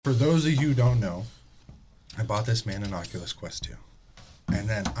For those of you who don't know, I bought this man an Oculus Quest 2. And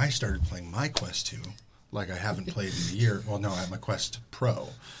then I started playing my Quest 2 like I haven't played in a year. Well, no, I have my Quest Pro.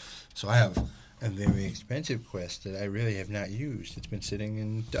 So I have a very expensive Quest that I really have not used. It's been sitting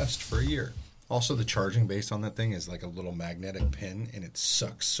in dust for a year. Also, the charging base on that thing is like a little magnetic pin, and it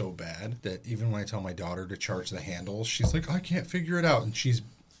sucks so bad that even when I tell my daughter to charge the handles, she's like, I can't figure it out. And she's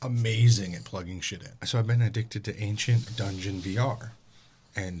amazing at plugging shit in. So I've been addicted to Ancient Dungeon VR.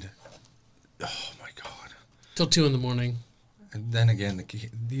 And, oh my God. Till 2 a.m. And then again,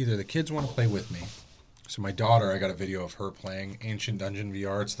 either the kids want to play with me. So my daughter, I got a video of her playing Ancient Dungeon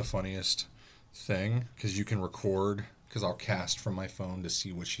VR. It's the funniest thing because you can record, because I'll cast from my phone to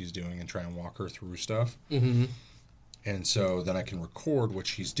see what she's doing and try and walk her through stuff. Mm-hmm. And so then I can record what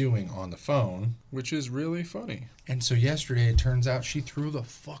she's doing on the phone, which is really funny. And so yesterday, it turns out she threw the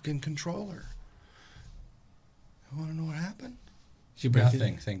fucking controller. You want to know what happened? She broke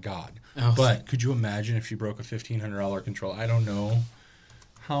Nothing, it? thank God. Oh. But could you imagine if she broke a $1,500 controller? I don't know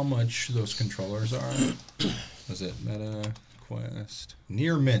how much those controllers are. Was it Meta Quest?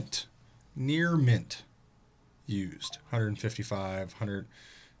 Near mint used. 155, 100.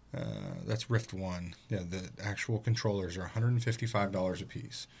 That's Rift 1. Yeah, the actual controllers are $155 a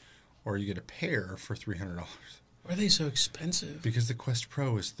piece. Or you get a pair for $300. Why are they so expensive? Because the Quest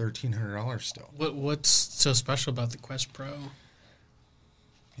Pro is $1,300 still. What's so special about the Quest Pro?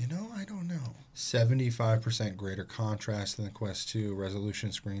 You know, I don't know. 75% greater contrast than the Quest 2.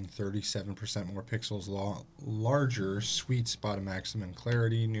 Resolution screen, 37% more pixels. Larger sweet spot of maximum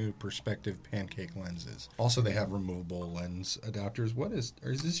clarity. New perspective pancake lenses. Also, they have removable lens adapters.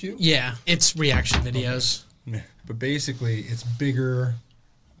 Is this you? Yeah, it's reaction videos. Okay. But basically, it's bigger,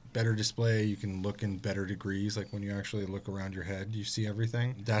 better display. You can look in better degrees. Like when you actually look around your head, you see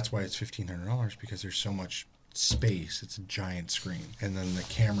everything. That's why it's $1,500, because there's so much space. It's a giant screen. And then the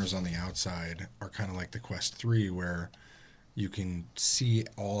cameras on the outside are kind of like the Quest 3, where you can see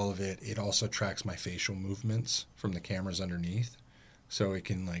all of it. It also tracks my facial movements from the cameras underneath, so it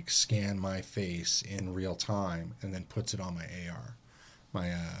can like scan my face in real time and then puts it on my AR,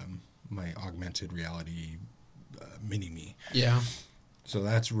 my augmented reality mini-me. Yeah. So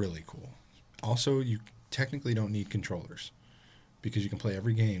that's really cool. Also, you technically don't need controllers because you can play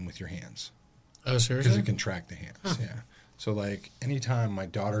every game with your hands. Oh, seriously? Because it can track the hands, yeah. So, like, anytime my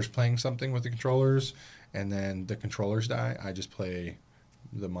daughter's playing something with the controllers and then the controllers die, I just play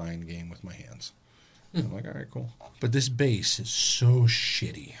the mind game with my hands. I'm like, all right, cool. But this base is so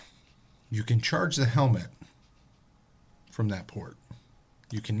shitty. You can charge the helmet from that port.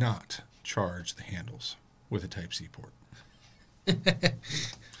 You cannot charge the handles with a Type-C port.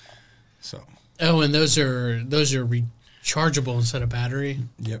 So. Oh, and those are rechargeable instead of battery?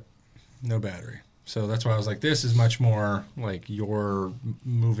 Yep. No battery. So that's why I was like, this is much more like your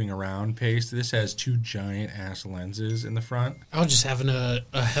moving around pace. This has 2 giant ass lenses in the front. I was just having a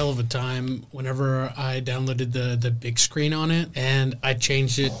hell of a time whenever I downloaded the big screen on it, and I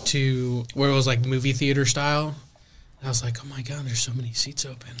changed it to where it was like movie theater style. I was like, oh my God, there's so many seats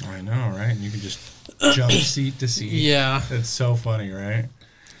open. I know, right? And you can just jump seat to seat. Yeah. It's so funny, right?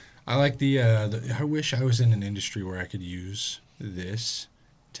 I like I wish I was in an industry where I could use this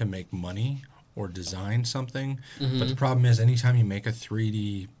to make money or design something. Mm-hmm. But the problem is, anytime you make a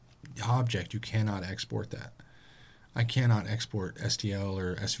 3D object, you cannot export that. I cannot export STL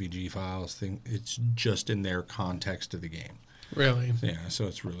or SVG files. It's just in their context of the game. Really? Yeah, so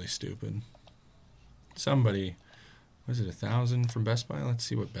it's really stupid. Somebody, was it 1,000 from Best Buy? Let's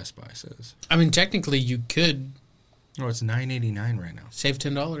see what Best Buy says. I mean, technically, you could. Oh, it's $9.89 right now. Save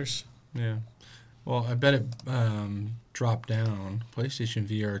 $10. Yeah. Well, I bet it dropped down. PlayStation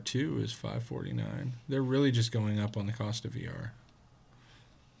VR 2 is $549. They're really just going up on the cost of VR.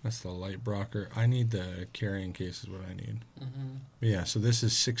 That's the light Brocker. I need the carrying case is what I need. Mm-hmm. Yeah, so this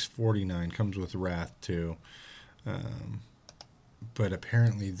is $649. Comes with Wrath too. But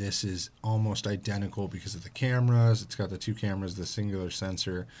apparently this is almost identical because of the cameras. It's got the 2 cameras, the singular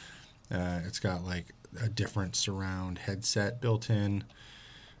sensor. It's got like a different surround headset built in.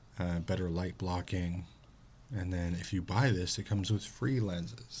 Better light blocking. And then if you buy this, it comes with free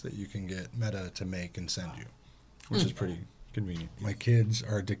lenses that you can get Meta to make and send you, which is pretty convenient. My kids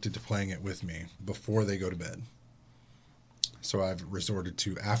are addicted to playing it with me before they go to bed. So I've resorted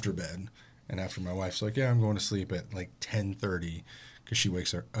to after bed, and after my wife's like, yeah, I'm going to sleep at like 10:30 because she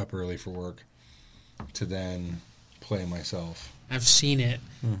wakes up early for work, to then play myself. I've seen it.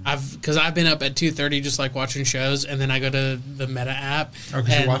 Mm-hmm. Because I've been up at 2:30 just like watching shows, and then I go to the Meta app. Oh,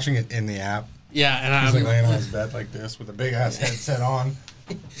 because you're watching it in the app? Yeah. And he's like laying on his bed like this with a big-ass headset on.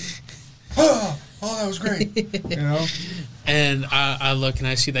 oh, that was great. You know? And I look and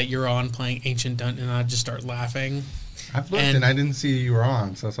I see that you're on playing Ancient Dungeon, and I just start laughing. I've looked and I didn't see you were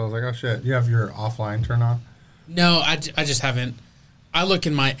on, so I was like, oh shit. You have your offline turned on? No, I just haven't. I look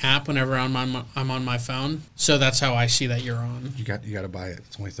in my app whenever I'm on my phone, so that's how I see that you're on. You got to buy it.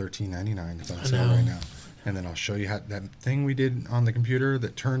 It's only $13.99. It's on sale right now. And then I'll show you how that thing we did on the computer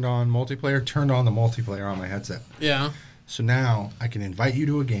that turned on the multiplayer on my headset. Yeah. So now I can invite you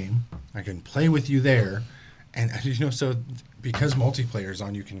to a game. I can play with you there. And, so because multiplayer is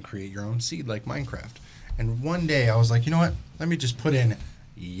on, you can create your own seed like Minecraft. And one day I was like, you know what? Let me just put in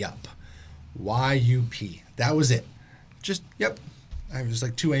yup. Y-U-P. That was it. Just, yep. I was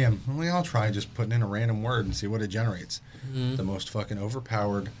like 2 a.m. I'm like, I'll try just putting in a random word and see what it generates. Mm-hmm. The most fucking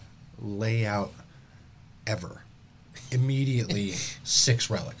overpowered layout ever. Immediately 6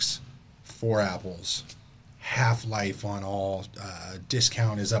 relics, 4 apples, half-life on all,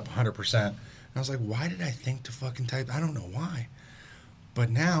 discount is up 100%. And I was like, why did I think to fucking type? I don't know why. But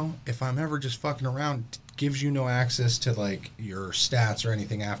now, if I'm ever just fucking around, it gives you no access to like your stats or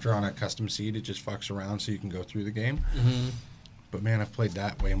anything after on a custom seed. It just fucks around so you can go through the game. Mm-hmm. But man, I've played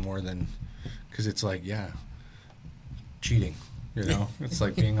that way more than, because it's like, cheating. You know, it's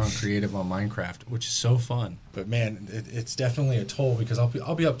like being on creative on Minecraft, which is so fun. But man, it's definitely a toll because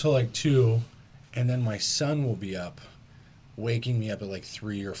I'll be up till like 2, and then my son will be up, waking me up at like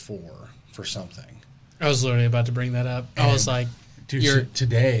 3 or 4 for something. I was literally about to bring that up. I was like, dude,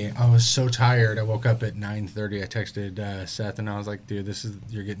 today I was so tired. I woke up at 9:30. I texted Seth and I was like, dude,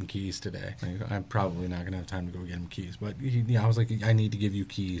 you're getting keys today. Like, I'm probably not gonna have time to go get him keys, but I was like, I need to give you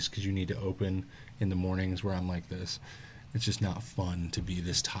keys because you need to open in the mornings where I'm like this. It's just not fun to be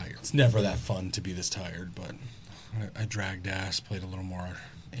this tired. It's never that fun to be this tired, but I dragged ass, played a little more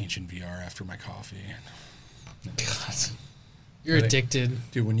Ancient VR after my coffee. God, you're addicted.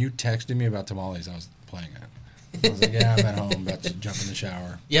 Dude, when you texted me about tamales, I was playing it. I was like, yeah, I'm at home, about to jump in the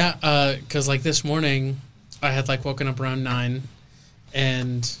shower. Yeah, because like this morning, I had like woken up around 9,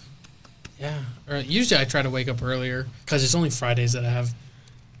 and usually I try to wake up earlier because it's only Fridays that I have.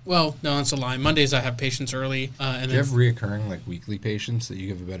 Well, no, that's a lie. Mondays I have patients early. And do you have reoccurring like weekly patients that you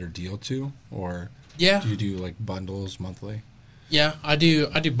give a better deal to, or do you do like bundles monthly? Yeah, I do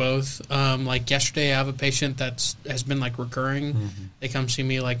both. Like yesterday, I have a patient has been like recurring. Mm-hmm. They come see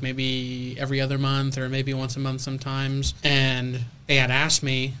me like maybe every other month or maybe once a month sometimes. And they had asked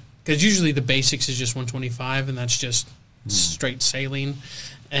me, because usually the basics is just 125 and that's just straight saline.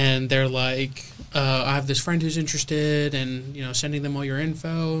 And they're like, I have this friend who's interested and, sending them all your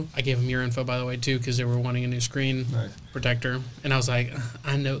info. I gave them your info, by the way, too, because they were wanting a new screen protector. And I was like,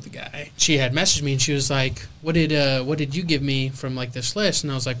 I know the guy. She had messaged me and she was like, what did you give me from like this list?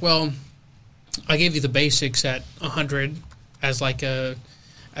 And I was like, well, I gave you the basics at 100 as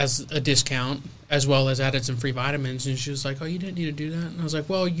a discount, as well as added some free vitamins. And she was like, oh, you didn't need to do that? And I was like,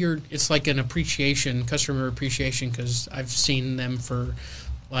 well, it's like an customer appreciation, because I've seen them for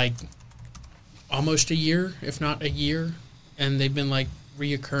like almost a year, if not a year, and they've been like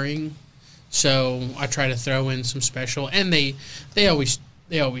reoccurring. So I try to throw in some special, and they always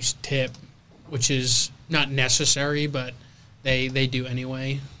tip, which is not necessary, but they do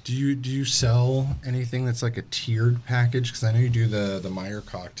anyway. Do you sell anything that's like a tiered package? Because I know you do the Meyer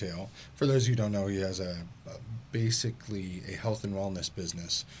cocktail. For those who don't know, he has basically a health and wellness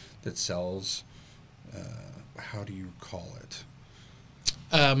business that sells. How do you call it?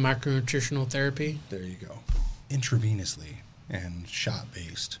 Micronutritional therapy. There you go. Intravenously and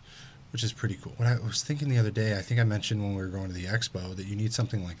shot-based, which is pretty cool. What I was thinking the other day, I think I mentioned when we were going to the expo, that you need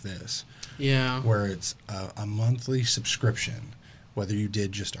something like this. Yeah. Where it's a monthly subscription, whether you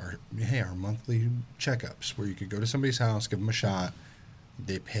did just our monthly checkups, where you could go to somebody's house, give them a shot,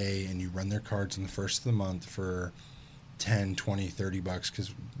 they pay, and you run their cards in the first of the month for $10, $20, $30,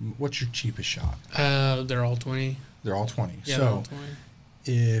 because what's your cheapest shot? They're all 20. They're all 20. Yeah, so they're all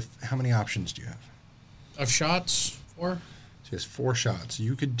 20. How many options do you have? Of shots? 4? So he has 4 shots.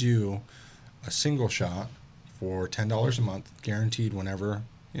 You could do a single shot for $10 a month, guaranteed whenever,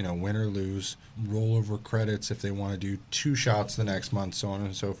 win or lose. Rollover credits if they want to do 2 shots the next month, so on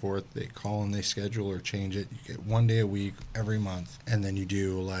and so forth. They call and they schedule or change it. You get 1 day a week every month. And then you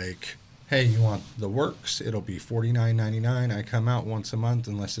do like, hey, you want the works? It'll be $49.99. I come out once a month,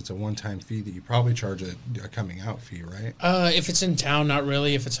 unless it's a one-time fee that you probably charge a coming out fee, right? If it's in town, not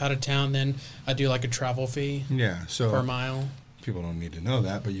really. If it's out of town, then I do like a travel fee. Yeah, so per mile. People don't need to know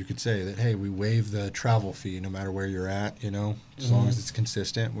that, but you could say that, hey, we waive the travel fee no matter where you're at, as long as it's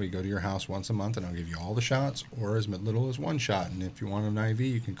consistent. We go to your house once a month, and I'll give you all the shots, or as little as 1 shot. And if you want an IV,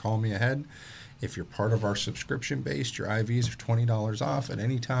 you can call me ahead. If you're part of our subscription based, your IVs are $20 off at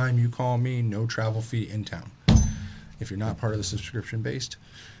any time you call me, no travel fee in town. If you're not part of the subscription based,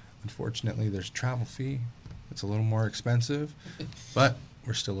 unfortunately, there's a travel fee. It's a little more expensive, but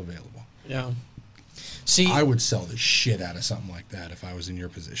we're still available. Yeah. See, I would sell the shit out of something like that if I was in your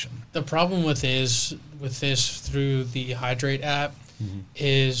position. the problem with this through the Hydrate app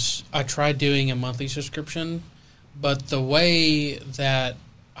is I tried doing a monthly subscription, but the way that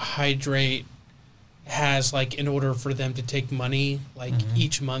Hydrate has, like, in order for them to take money, like,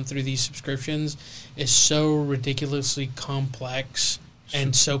 each month through these subscriptions is so ridiculously complex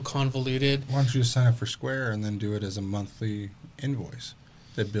and so convoluted. Why don't you just sign up for Square and then do it as a monthly invoice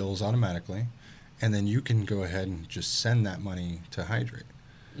that bills automatically, and then you can go ahead and just send that money to Hydrate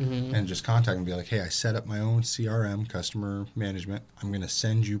and just contact them and be like, hey, I set up my own CRM, customer management. I'm going to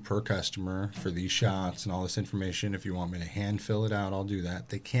send you per customer for these shots and all this information. If you want me to hand fill it out, I'll do that.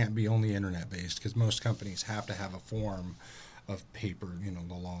 They can't be only internet-based because most companies have to have a form of paper,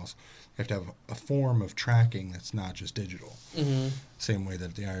 the laws. You have to have a form of tracking that's not just digital. Same way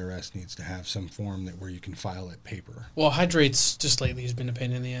that the IRS needs to have some form where you can file it paper. Well, Hydrate's just lately has been a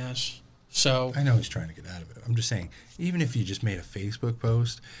pain in the ass. So I know he's trying to get out of it. I'm just saying, even if you just made a Facebook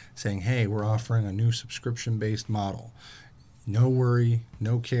post saying, hey, we're offering a new subscription-based model. No worry,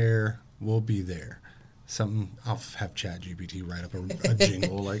 no care, we'll be there. I'll have ChatGPT write up a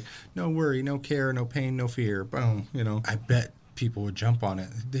jingle like, no worry, no care, no pain, no fear. Boom, I bet people would jump on it.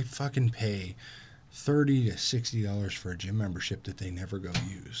 They fucking pay $30 to $60 for a gym membership that they never go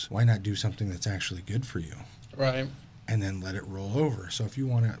use. Why not do something that's actually good for you? right. And then let it roll over. So if you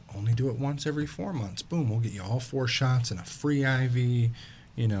want to only do it once every 4 months, boom, we'll get you all 4 shots and a free IV,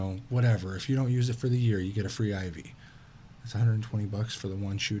 whatever. If you don't use it for the year, you get a free IV. It's $120 for the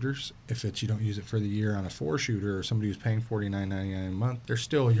 1 shooters. If you don't use it for the year on a 4 shooter or somebody who's paying $49.99 a month,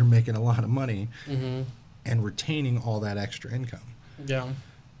 you're making a lot of money and retaining all that extra income. Yeah.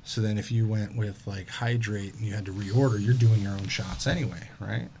 So then if you went with like Hydrate and you had to reorder, you're doing your own shots anyway,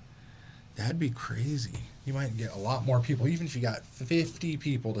 right? That'd be crazy. You might get a lot more people, even if you got 50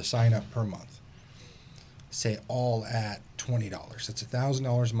 people to sign up per month. Say all at $20. That's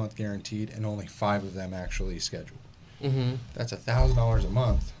 $1,000 a month guaranteed, and only 5 of them actually scheduled. That's $1,000 a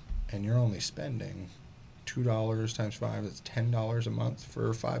month, and you're only spending $2 times 5. That's $10 a month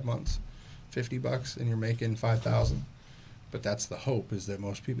for 5 months, $50, and you're making $5,000. But that's the hope, is that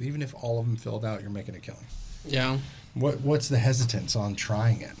most people, even if all of them filled out, you're making a killing. Yeah. What's the hesitance on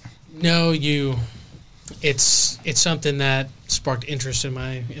trying it? No, it's something that sparked interest in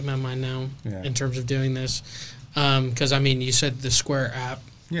my mind now in terms of doing this. Because you said the Square app.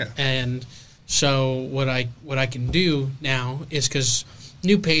 Yeah. And so what I can do now is, because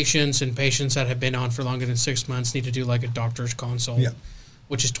new patients and patients that have been on for longer than 6 months need to do like a doctor's consult,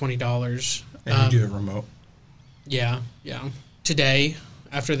 which is $20. And you do it remote. Yeah. Today,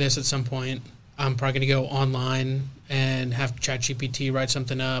 after this, at some point, I'm probably going to go online and have ChatGPT write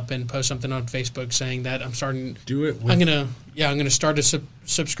something up and post something on Facebook saying that I'm starting. Do it. I'm gonna start a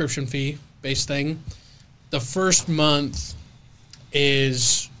subscription fee based thing. The first month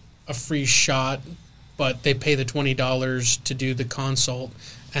is a free shot, but they pay the $20 to do the consult,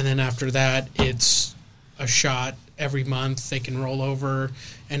 and then after that, it's a shot every month. They can roll over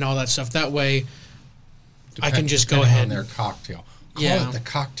and all that stuff. That way, I can just go ahead on their cocktail. Call it the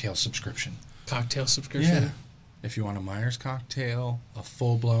cocktail subscription. Cocktail subscription. Yeah. If you want a Myers cocktail, a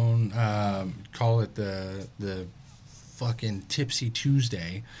full-blown, call it the fucking Tipsy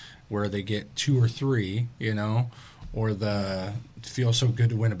Tuesday, where they get 2 or 3, or the feel so good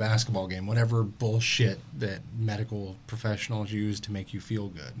to win a basketball game, whatever bullshit that medical professionals use to make you feel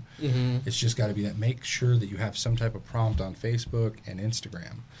good. It's just got to be that. Make sure that you have some type of prompt on Facebook and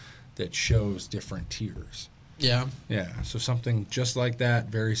Instagram that shows different tiers. Yeah. So something just like that,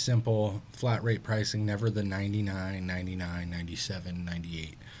 very simple, flat rate pricing, never the 99, 99, 97,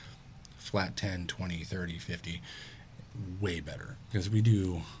 98. Flat 10, 20, 30, 50. Way better. Because we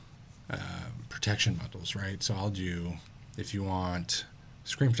do protection bundles, right? So I'll do, if you want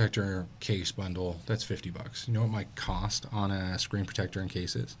screen protector case bundle, that's $50. You know what my cost on a screen protector and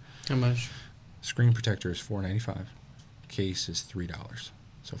case is? How much? Screen protector is $4.95. Case is $3.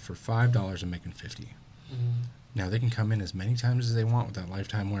 So for $5, I'm making $50. Now, they can come in as many times as they want with that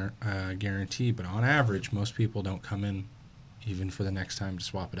lifetime guarantee, but on average, most people don't come in even for the next time to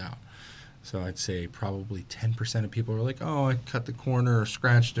swap it out. So I'd say probably 10% of people are like, oh, I cut the corner or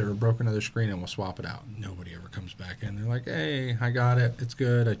scratched it or broke another screen and we'll swap it out. Nobody ever comes back in. They're like, hey, I got it. It's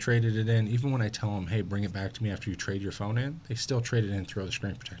good. I traded it in. Even when I tell them, hey, bring it back to me after you trade your phone in, they still trade it in and throw the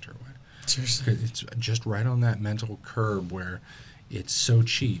screen protector away. Seriously. It's just right on that mental curb where it's so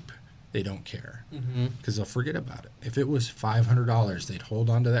cheap they don't care Mm-hmm. because they'll forget about it. If it was $500, they'd hold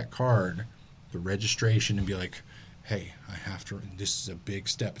on to that card, the registration, and be like, hey, I have to, this is a big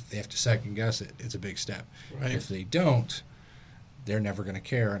step. If they have to second guess it, it's a big step. Right. If they don't, they're never going to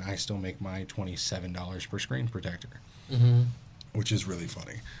care, and I still make my $27 per screen protector, Mm-hmm. which is really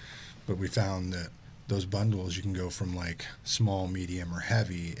funny. But we found that those bundles, you can go from like small, medium, or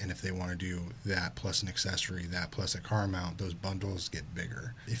heavy, and if they want to do that plus an accessory, that plus a car mount, those bundles get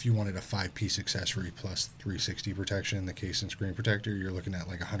bigger. If you wanted a 5-piece accessory plus 360 protection, the case and screen protector, you're looking at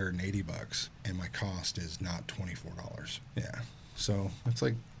like $180, and my cost is not $24. Yeah, so it's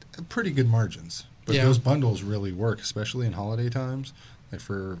like pretty good margins. But Yeah. those bundles really work, especially in holiday times. Like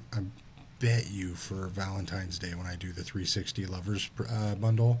I bet you for Valentine's Day when I do the 360 lovers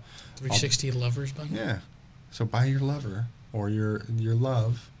bundle. 360 lovers bundle. Yeah. So buy your lover or your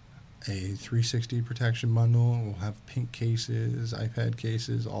love a 360 protection bundle. We'll have pink cases, iPad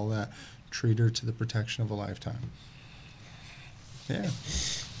cases, all that. Treat her to the protection of a lifetime. Yeah.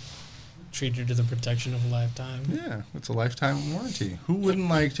 Treat her to the protection of a lifetime. Yeah. It's a lifetime warranty. Who wouldn't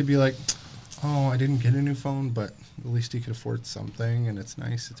like to be like, oh, I didn't get a new phone, but at least you could afford something, and it's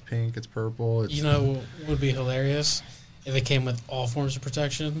nice, it's pink, it's purple. It's You know what would be hilarious? If it came with all forms of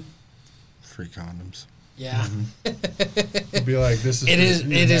protection. free condoms. Yeah. It'd be like, this is It is-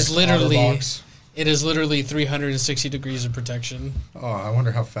 your it is next literally- OtterBox. It is literally 360 degrees of protection. Oh, I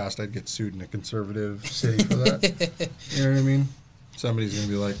wonder how fast I'd get sued in a conservative city for that. You know what I mean? Somebody's gonna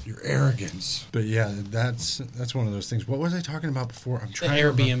be like, "Your arrogance." But yeah, that's one of those things. What was I talking about before? I'm The trying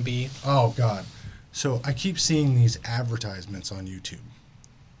to remember. Airbnb. Oh God! So I keep seeing these advertisements on YouTube,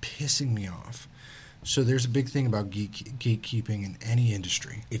 pissing me off. So there's a big thing about gatekeeping in any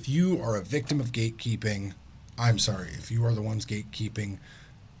industry. If you are a victim of gatekeeping, I'm sorry. If you are the ones gatekeeping,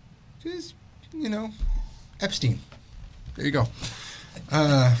 just Epstein. There you go.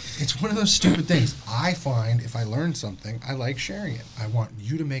 It's one of those stupid things. I find if I learn something, I like sharing it. I want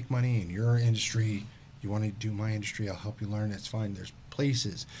you to make money in your industry. You want to do my industry, I'll help you learn. It's fine. There's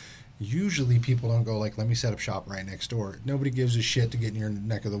places. Usually people don't go like, let me set up shop right next door. Nobody gives a shit to get in your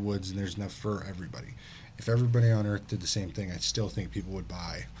neck of the woods, and there's enough for everybody. If everybody on earth did the same thing, I still think people would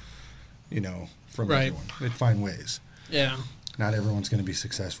buy, from Right. everyone. They'd find ways. Yeah. Not everyone's going to be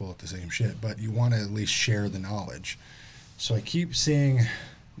successful at the same shit, but you want to at least share the knowledge. So I keep seeing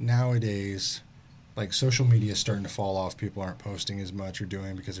nowadays, like, social media is starting to fall off. People aren't posting as much or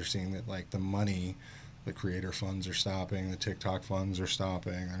doing because they're seeing that, like, the money, the creator funds are stopping, the TikTok funds are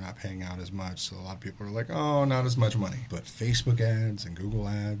stopping, they're not paying out as much. So a lot of people are like, oh, not as much money. But Facebook ads and Google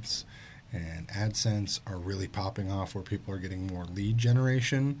ads and AdSense are really popping off, where people are getting more lead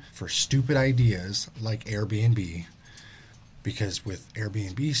generation for stupid ideas like Airbnb. Because with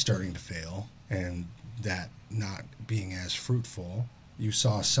Airbnb starting to fail and that not being as fruitful, you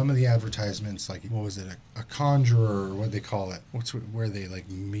saw some of the advertisements, like, what was it, a conjurer, or what they call it? Where they like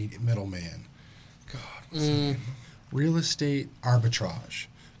meet middleman? God, what's the name? Real estate arbitrage.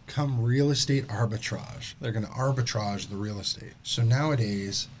 Come real estate arbitrage. They're going to arbitrage the real estate. So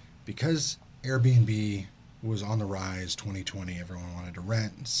nowadays, because Airbnb was on the rise 2020, everyone wanted to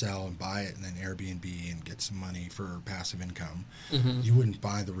rent and sell and buy it, and then Airbnb and get some money for passive income. Mm-hmm. You wouldn't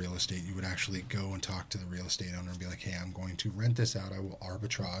buy the real estate. You would actually go and talk to the real estate owner and be like, hey, I'm going to rent this out. I will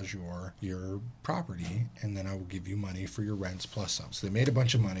arbitrage your property, and then I will give you money for your rents plus some. So they made a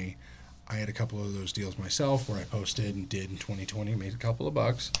bunch of money. I had a couple of those deals myself where I posted and did in 2020, made a couple of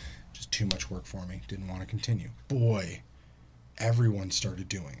bucks. Just too much work for me. Didn't want to continue. Boy, everyone started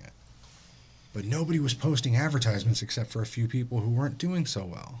doing it. But nobody was posting advertisements except for a few people who weren't doing so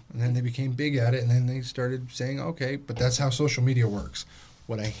well. And then they became big at it, and then they started saying, okay, but that's how social media works.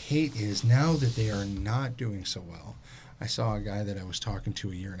 What I hate is now that they are not doing so well. I saw a guy that I was talking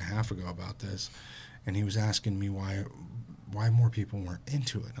to a year and a half ago about this, and he was asking me why more people weren't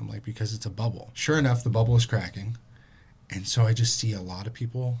into it. I'm like, because it's a bubble. Sure enough, the bubble is cracking. And so I just see a lot of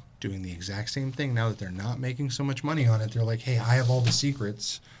people doing the exact same thing now that they're not making so much money on it. They're like, hey, I have all the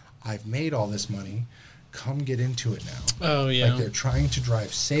secrets. I've made all this money. Come get into it now. Oh, yeah. Like, they're trying to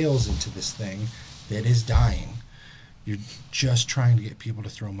drive sales into this thing that is dying. You're just trying to get people to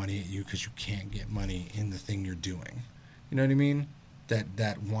throw money at you because you can't get money in the thing you're doing. You know what I mean?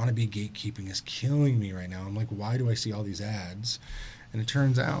 That wannabe gatekeeping is killing me right now. I'm like, why do I see all these ads? And it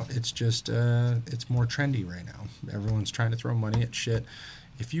turns out it's just, it's more trendy right now. Everyone's trying to throw money at shit.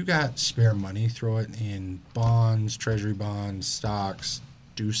 If you got spare money, throw it in bonds, treasury bonds, stocks.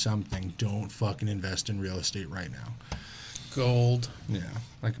 Do something. Don't fucking invest in real estate right now. Gold. Yeah.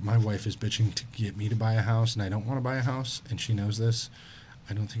 Like, my wife is bitching to get me to buy a house, and I don't want to buy a house, and she knows this.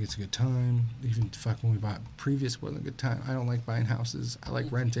 I don't think it's a good time. Even when we bought previous wasn't a good time. I don't like buying houses. I like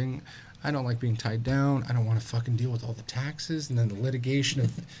renting. I don't like being tied down. I don't want to fucking deal with all the taxes and then the litigation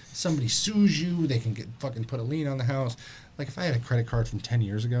of somebody sues you. They can get fucking put a lien on the house. Like if I had a credit card from 10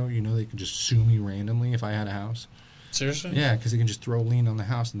 years ago, they could just sue me randomly if I had a house. Seriously? Yeah, because they can just throw a lien on the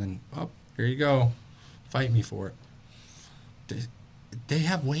house and then, here you go. Fight me for it. They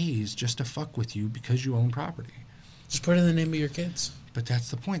have ways just to fuck with you because you own property. Just put in the name of your kids. But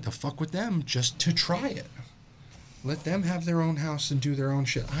that's the point. They'll fuck with them just to try it. Let them have their own house and do their own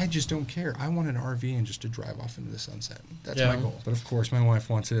shit. I just don't care. I want an RV and just to drive off into the sunset. That's my goal. But of course, my wife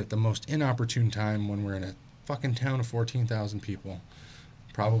wants it at the most inopportune time when we're in a fucking town of 14,000 people.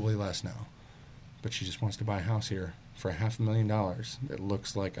 Probably less now. But she just wants to buy a house here for $500,000 that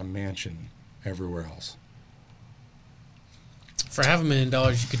looks like a mansion everywhere else. For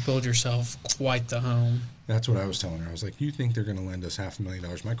 $500,000, you could build yourself quite the home. That's what I was telling her. I was like, you think they're going to lend us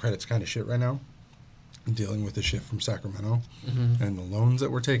 $500,000? My credit's kind of shit right now. I'm dealing with the shit from Sacramento and the loans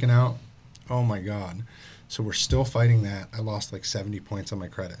that we're taking out. Oh, my God. So we're still fighting that. I lost like 70 points on my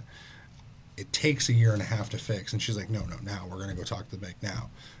credit. It takes a year and a half to fix. And she's like, no, now we're going to go talk to the bank now.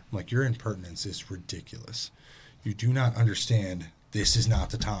 I'm like, your impertinence is ridiculous. You do not understand. This is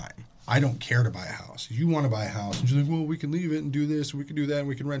not the time. I don't care to buy a house. You want to buy a house. And she's like, well, we can leave it and do this. We can do that and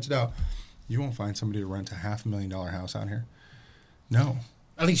we can rent it out. You won't find somebody to rent a $500,000 house out here. No.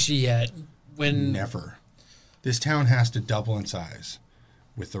 At least yet. Never. This town has to double in size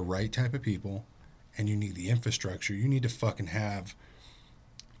with the right type of people, and you need the infrastructure. You need to fucking have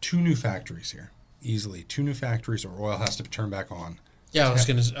 2 new factories here. Easily. 2 new factories or oil has to turn back on. Yeah, I was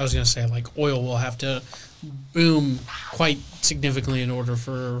gonna say, like, oil will have to boom quite significantly in order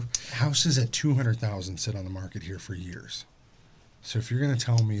for... Houses at $200,000 sit on the market here for years. So if you're going to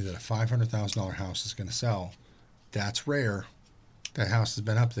tell me that a $500,000 house is going to sell, that's rare. That house has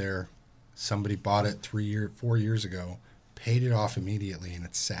been up there. Somebody bought it 4 years ago, paid it off immediately, and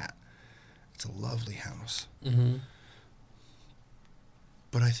it's sat. It's a lovely house. Mm-hmm.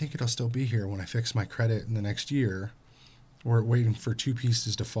 But I think it'll still be here when I fix my credit in the next year. We're waiting for 2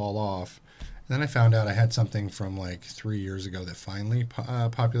 pieces to fall off. And then I found out I had something from like 3 years ago that finally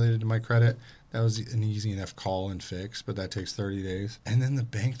populated to my credit. That was an easy enough call and fix, but that takes 30 days. And then the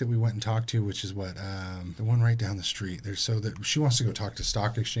bank that we went and talked to, which is the one right down the street. She wants to go talk to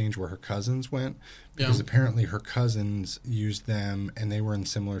Stock Exchange where her cousins went, because apparently her cousins used them, and they were in a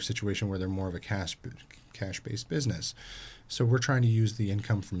similar situation where they're more of a cash-based business. So we're trying to use the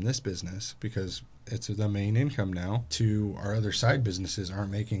income from this business, because it's the main income now, to our other side businesses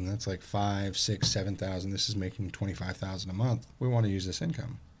aren't making. That's like 5, 6, 7,000. This is making 25,000 a month. We want to use this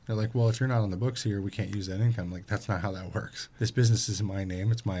income. They're like, well, if you're not on the books here, we can't use that income. Like, that's not how that works. This business is in my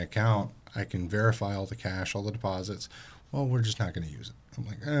name. It's my account. I can verify all the cash, all the deposits. Well, we're just not going to use it. I'm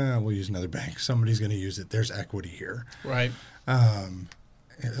like, we'll use another bank. Somebody's going to use it. There's equity here. Right.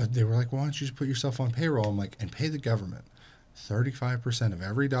 They were like, well, why don't you just put yourself on payroll? I'm like, and pay the government 35% of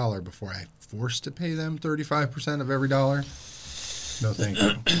every dollar before I'm forced to pay them 35% of every dollar? No, thank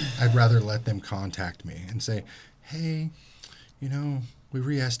you. I'd rather let them contact me and say, hey, we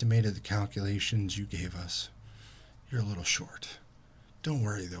re-estimated the calculations you gave us. You're a little short. Don't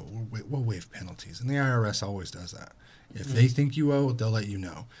worry, though. We'll waive penalties. And the IRS always does that. If they think you owe, they'll let you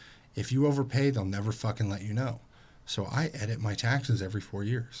know. If you overpay, they'll never fucking let you know. So I edit my taxes every 4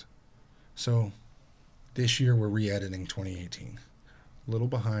 years. So this year we're re-editing 2018. A little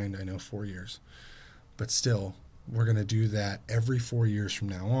behind, I know, 4 years. But still, we're going to do that every 4 years from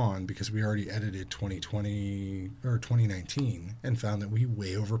now on, because we already edited 2020 or 2019 and found that we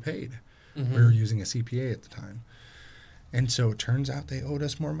way overpaid. Mm-hmm. We were using a CPA at the time. And so it turns out they owed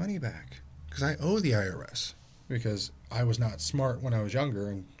us more money back, because I owe the IRS, because I was not smart when I was younger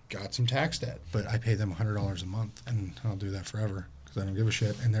and got some tax debt. But I pay them $100 a month, and I'll do that forever, because I don't give a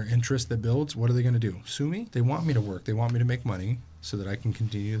shit. And their interest that builds, what are they going to do? Sue me? They want me to work. They want me to make money so that I can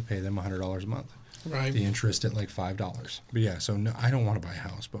continue to pay them $100 a month. Right. The interest at like $5. But yeah, so no, I don't want to buy a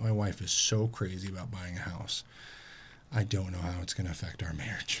house, but my wife is so crazy about buying a house. I don't know how it's going to affect our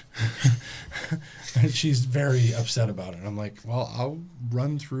marriage. And she's very upset about it. I'm like, well, I'll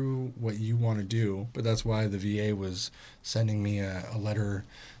run through what you want to do. But that's why the VA was sending me a letter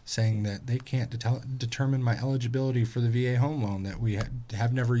saying that they can't determine my eligibility for the VA home loan that we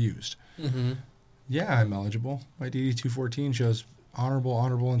have never used. Mm-hmm. Yeah, I'm eligible. My DD-214 shows honorable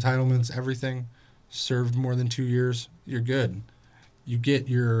entitlements, everything. Served more than 2 years, you're good. You get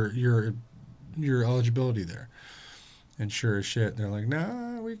your eligibility there. And sure as shit, they're like,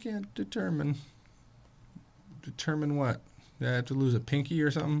 no, we can't determine. Determine what? I have to lose a pinky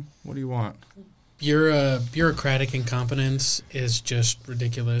or something? What do you want? Bureaucratic incompetence is just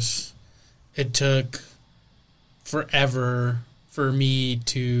ridiculous. It took forever for me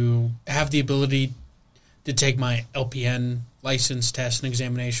to have the ability to take my LPN license test and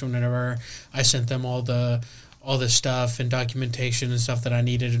examination whenever I sent them all the stuff and documentation and stuff that I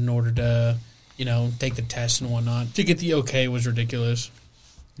needed in order to, take the test and whatnot. To get the okay was ridiculous.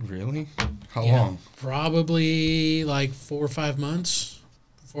 Really? How long? Probably like 4 or 5 months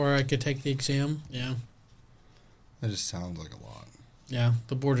before I could take the exam. Yeah. That just sounds like a lot. Yeah.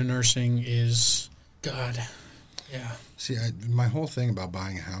 The board of nursing is, God, yeah. See, my whole thing about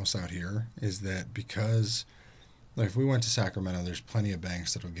buying a house out here is that because, like, if we went to Sacramento, there's plenty of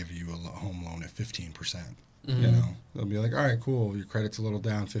banks that will give you a home loan at 15%. Mm-hmm. They'll be like, all right, cool, your credit's a little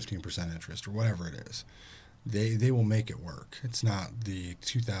down, 15% interest or whatever it is. They will make it work. It's not the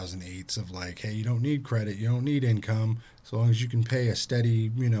 2008s of like, hey, you don't need credit, you don't need income. As long as you can pay a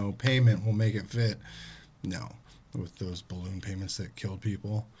steady, payment, we'll make it fit. No, with those balloon payments that killed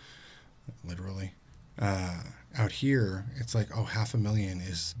people, literally. Out here, it's like,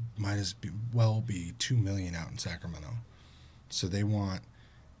 $500,000 might as well be $2 million out in Sacramento. So they want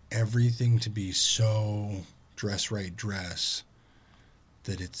everything to be so dress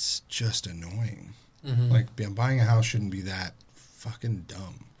that it's just annoying. Mm-hmm. Like, buying a house shouldn't be that fucking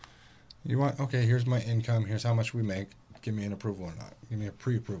dumb. You want, okay, here's my income, here's how much we make, give me an approval or not. Give me a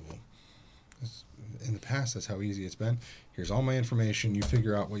pre-approval. In the past, that's how easy it's been. Here's all my information, you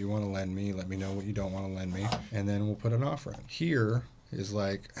figure out what you want to lend me, let me know what you don't want to lend me, and then we'll put an offer in. Here is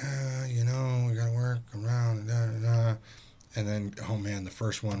like, we gotta work around, and then, oh man, the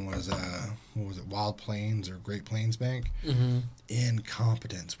first one was, what was it, Wild Plains or Great Plains Bank? Mm-hmm.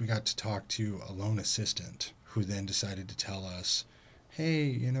 Incompetence. We got to talk to a loan assistant who then decided to tell us,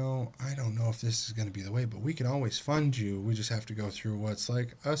 hey, I don't know if this is going to be the way, but we can always fund you. We just have to go through what's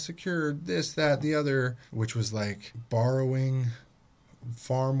like a secured this, that, the other, which was like borrowing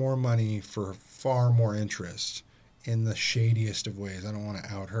far more money for far more interest in the shadiest of ways. I don't want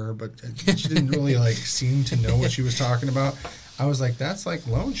to out her, but she didn't really seem to know what she was talking about. I was like, that's like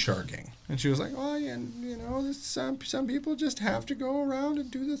loan sharking. And she was like, oh, yeah, some people just have to go around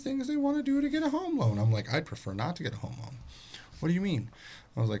and do the things they want to do to get a home loan. I'm like, I'd prefer not to get a home loan. What do you mean?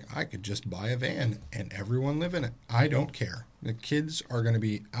 I was like, I could just buy a van and everyone live in it. I don't care. The kids are going to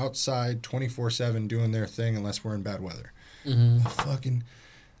be outside 24/7 doing their thing unless we're in bad weather. Mm-hmm.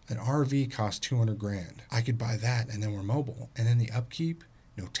 An RV costs $200,000. I could buy that and then we're mobile. And then the upkeep,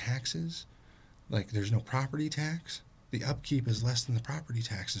 no taxes. There's no property tax. The upkeep is less than the property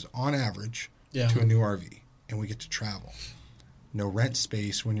taxes on average to a new RV. And we get to travel. No rent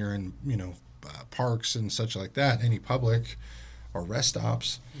space when you're in, parks and such like that, any public or rest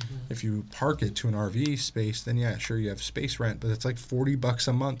stops. Mm-hmm. If you park it to an RV space, then yeah, sure, you have space rent, but it's like $40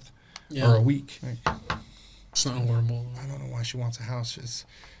 a month or a week. It's not horrible. I don't know why she wants a house.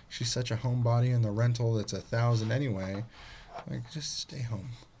 She's such a homebody, and the rental that's $1,000 anyway. Just stay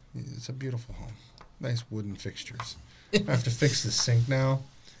home. It's a beautiful home. Nice wooden fixtures. I have to fix the sink now.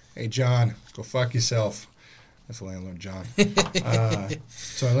 Hey, John, go fuck yourself. That's the landlord, John.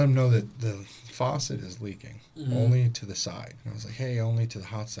 So I let him know that the faucet is leaking, only to the side. And I was like, hey, only to the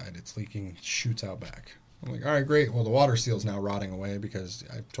hot side. It's leaking and shoots out back. I'm like, all right, great. Well, the water seal's now rotting away because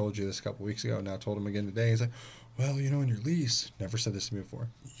I told you this a couple weeks ago. Now I told him again today. He's like, well, in your lease, never said this to me before,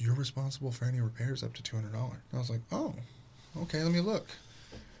 you're responsible for any repairs up to $200. And I was like, oh, okay, let me look.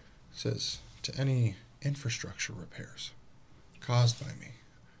 It says, to any infrastructure repairs caused by me,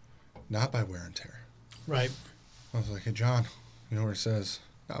 not by wear and tear. Right. I was like, hey, John, you know where it says,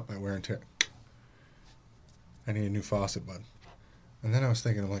 not by wear and tear. I need a new faucet, bud. And then I was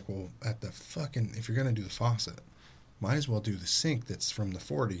thinking, well, if you're going to do the faucet, might as well do the sink that's from the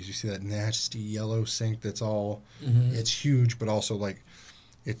 40s. You see that nasty yellow sink that's all, it's huge, but also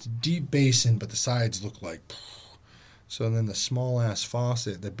it's deep basin, but the sides look like, so then the small-ass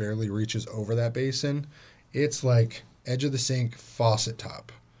faucet that barely reaches over that basin, it's like edge of the sink, faucet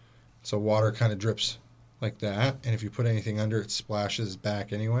top. So water kind of drips like that, and if you put anything under, it splashes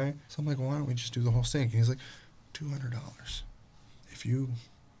back anyway. So I'm like, well, why don't we just do the whole sink? And he's like, $200. If you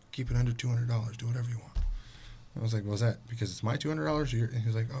keep it under $200, do whatever you want. I was like, well, is that because it's my $200? And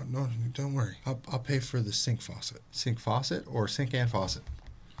he's like, oh, no, don't worry. I'll pay for the sink faucet. Sink faucet or sink and faucet?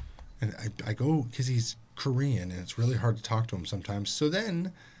 And I go, because he's Korean, and it's really hard to talk to him sometimes. So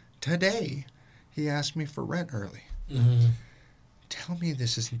then, today, he asked me for rent early. Mm-hmm. Tell me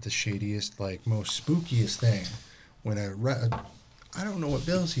this isn't the shadiest, most spookiest thing. When I don't know what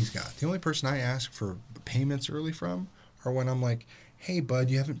bills he's got. The only person I ask for payments early from are when I'm like, hey, bud,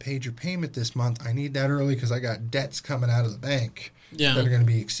 you haven't paid your payment this month. I need that early because I got debts coming out of the bank that are going to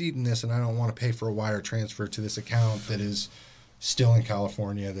be exceeding this, and I don't want to pay for a wire transfer to this account that is still in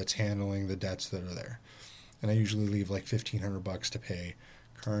California that's handling the debts that are there. And I usually leave like $1,500 to pay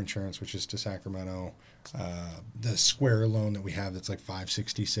car insurance, which is to Sacramento. The Square loan that we have that's like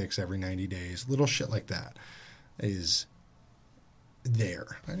 $566 every 90 days. Little shit like that is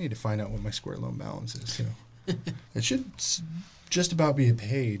there. I need to find out what my Square loan balance is. It should just about be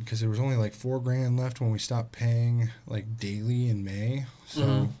paid because there was only like $4,000 left when we stopped paying like daily in May.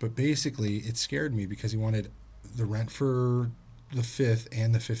 So, but basically, it scared me because he wanted the rent for the 5th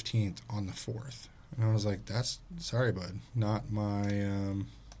and the 15th on the 4th, and I was like, "That's sorry, bud, not my."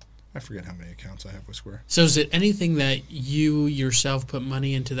 I forget how many accounts I have with Square. So, is it anything that you yourself put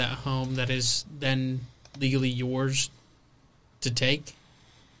money into that home that is then legally yours to take?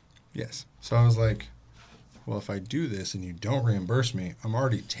 Yes. So I was like, well, if I do this and you don't reimburse me, I'm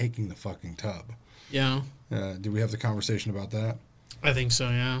already taking the fucking tub. Yeah. Did we have the conversation about that? I think so,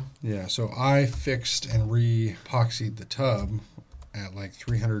 yeah. Yeah, so I fixed and re-epoxied the tub at like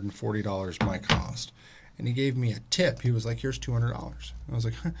 $340 my cost. And he gave me a tip. He was like, here's $200. I was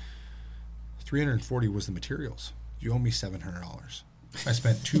like, $340 was the materials. You owe me $700. I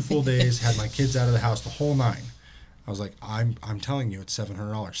spent 2 full days, had my kids out of the house, the whole 9. I was like, I'm telling you, it's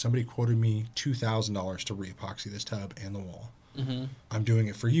 $700. Somebody quoted me $2,000 to re-epoxy this tub and the wall. Mm-hmm. I'm doing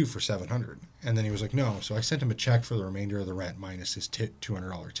it for you for $700. And then he was like, no. So I sent him a check for the remainder of the rent minus his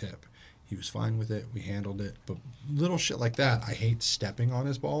 $200 tip. He was fine with it. We handled it. But little shit like that, I hate stepping on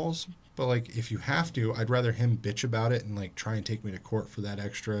his balls. But like, if you have to, I'd rather him bitch about it and like try and take me to court for that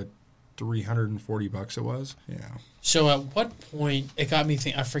extra $340 it was. Yeah. So at what point it got me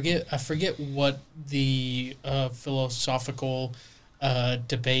thinking? I forget what the philosophical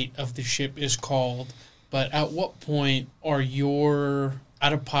debate of the ship is called. But at what point are your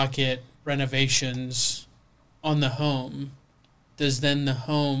out-of-pocket renovations on the home? Does then the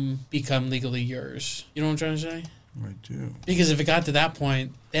home become legally yours? You know what I'm trying to say? I do. Because if it got to that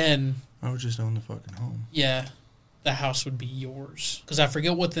point, then I would just own the fucking home. Yeah. The house would be yours. Because I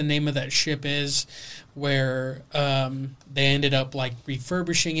forget what the name of that ship is, where they ended up like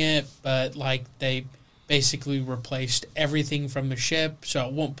refurbishing it, but like they basically replaced everything from the ship. So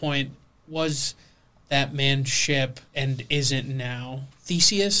at one point was that man's ship and isn't now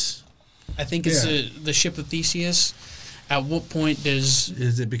Theseus. I think it's the ship of Theseus. At what point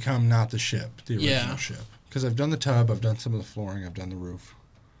does it become not the ship, the original ship? Because I've done the tub, I've done some of the flooring, I've done the roof,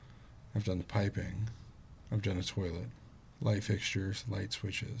 I've done the piping. I've done a toilet, light fixtures, light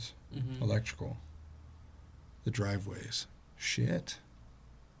switches, electrical, the driveways. Shit.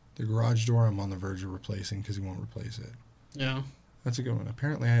 The garage door I'm on the verge of replacing because he won't replace it. Yeah. That's a good one.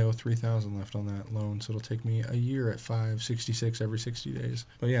 Apparently I owe $3,000 left on that loan, so it'll take me a year at $566 every 60 days.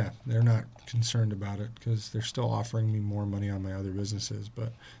 But yeah, they're not concerned about it because they're still offering me more money on my other businesses.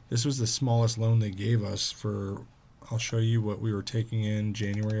 But this was the smallest loan they gave us for, I'll show you what we were taking in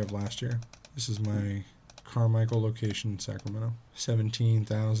January of last year. This is my Carmichael location in Sacramento.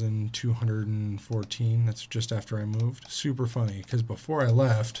 $17,214. That's just after I moved. Super funny because before I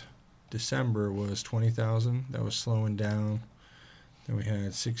left, December was $20,000. That was slowing down. Then we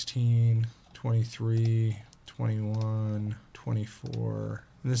had 16, 23, 21, 24.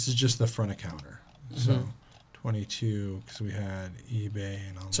 And this is just the front of counter. So 22 because we had eBay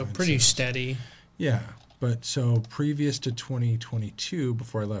and all that. So pretty steady. Yeah. But so previous to 2022,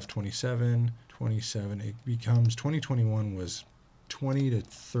 before I left, 27, it becomes 2021 was 20 to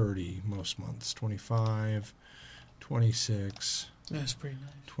 30 most months. 25, 26. That's pretty nice.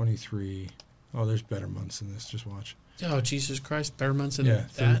 23. Oh, there's better months than this. Just watch. Oh, Jesus Christ. Better months than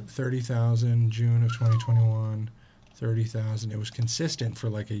that? 30,000 June of 2021. 30,000. It was consistent for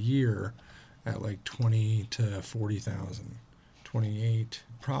like a year at like 20 to 40,000. 28.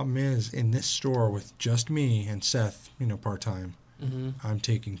 Problem is, in this store with just me and Seth, part-time, I'm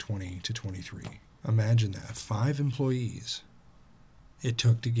taking 20 to 23. Imagine that. 5 employees it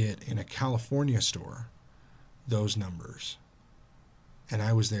took to get in a California store those numbers. And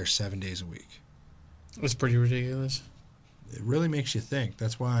I was there 7 days a week. That's pretty ridiculous. It really makes you think.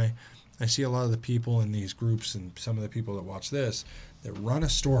 That's why I see a lot of the people in these groups and some of the people that watch this that run a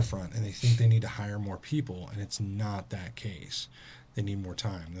storefront and they think they need to hire more people, and it's not that case. They need more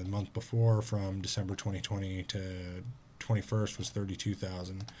time. The month before, from December 2020 to 21st, was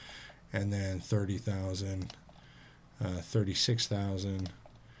 32,000, and then 30,000, 36,000,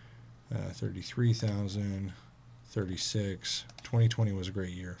 33,000, 36. 2020 was a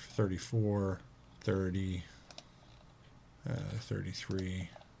great year. 34, 30, 33,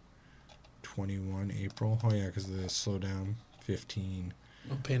 21 April. Oh yeah, because of the slowdown. 15.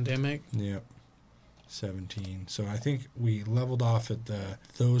 Oh, pandemic. Yep. 17. So I think we leveled off at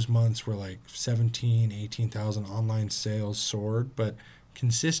those months where like 17, 18,000 online sales soared, but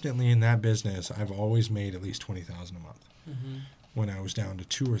consistently in that business, I've always made at least 20,000 a month. Mm-hmm. When I was down to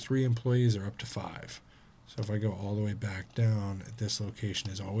 2 or 3 employees or up to 5. So if I go all the way back down at this location,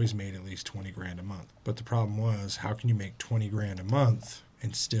 has always made at least 20 grand a month. But the problem was, how can you make 20 grand a month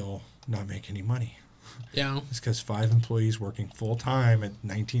and still not make any money? Yeah. It's because 5 employees working full time at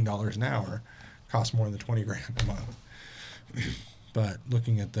 $19 an hour costs more than 20 grand a month. But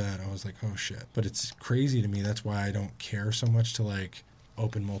looking at that, I was like, oh shit. But it's crazy to me. That's why I don't care so much to like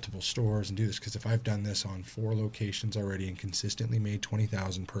open multiple stores and do this, because if I've done this on 4 locations already and consistently made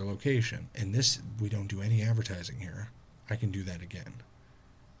 20,000 per location, and this, we don't do any advertising here, I can do that again.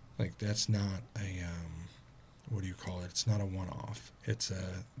 Like, that's not a what do you call it? It's not a one-off.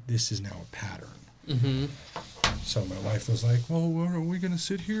 This is now a pattern. Mm-hmm. So my wife was like, well, are we going to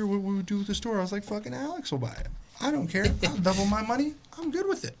sit here? What will we do with the store? I was like, fucking Alex will buy it. I don't care. I'll double my money. I'm good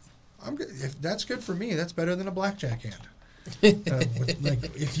with it. I'm good. If that's good for me, that's better than a blackjack hand. Like,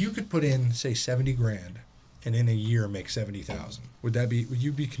 if you could put in, say, 70 grand and in a year make 70,000, would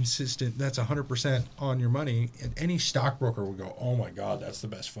you be consistent? That's 100% on your money, and any stockbroker would go, oh my God, that's the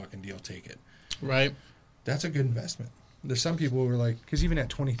best fucking deal, take it. Right. That's a good investment. There's some people who are like, because even at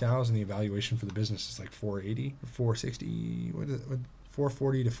 20,000, the evaluation for the business is like 480, 460,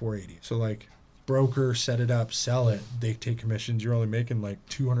 440 to 480. So like, broker, set it up, sell it, they take commissions. You're only making like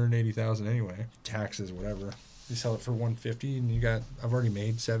 280,000 anyway, taxes, whatever. You sell it for 150, and I've already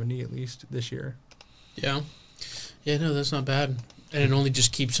made 70 at least this year. Yeah. Yeah, no, that's not bad. And it only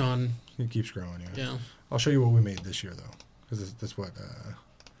just keeps on. It keeps growing, yeah. Yeah. I'll show you what we made this year, though, because that's what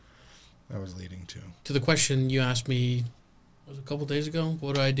I was leading to. To the question you asked me, was it a couple days ago?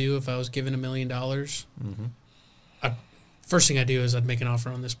 What do I do if I was given $1 million? Mm-hmm. First thing I do is I'd make an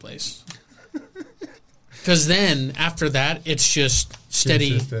offer on this place. Because then, after that, it's just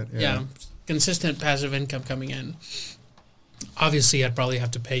steady. Consistent passive income coming in. Obviously, I'd probably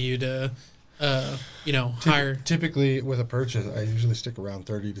have to pay you to, hire. Typically, with a purchase, I usually stick around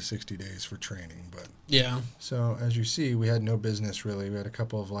 30 to 60 days for training. But yeah. So as you see, we had no business really. We had a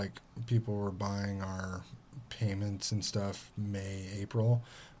couple of people were buying our payments and stuff May, April,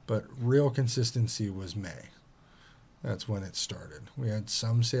 but real consistency was May. That's when it started. We had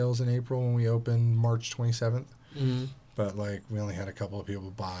some sales in April when we opened March 27th, but we only had a couple of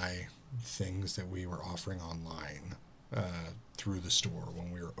people buy things that we were offering online through the store when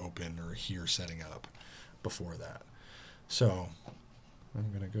we were open or here setting up before that. So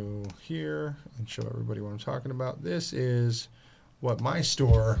I'm going to go here and show everybody what I'm talking about. This is what my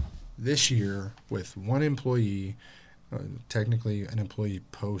store this year with 1 employee, technically an employee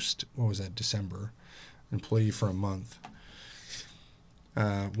post, December, employee for a month.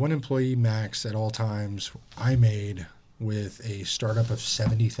 1 employee max at all times I made with a startup of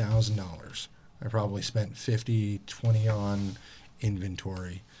 $70,000. I probably spent $20 on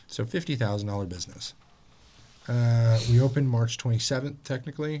inventory. So $50,000 business. We opened March 27th,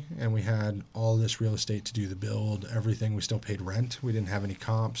 technically, and we had all this real estate to do the build, everything. We still paid rent. We didn't have any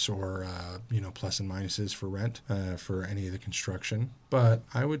comps or, plus and minuses for rent for any of the construction. But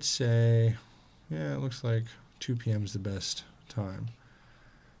I would say, it looks like 2 p.m. is the best time.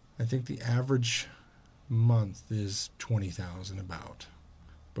 I think the average month is 20,000 about.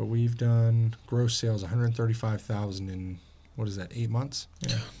 But we've done gross sales 135,000 in, 8 months?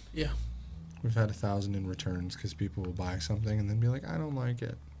 Yeah. We've had 1,000 in returns because people will buy something and then be like, I don't like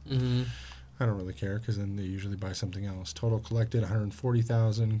it. Mm-hmm. I don't really care, because then they usually buy something else. Total collected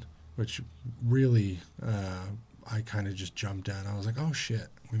 140,000, which really I kind of just jumped at. I was like, oh shit,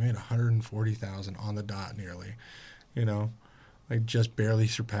 we made 140,000 on the dot nearly. I just barely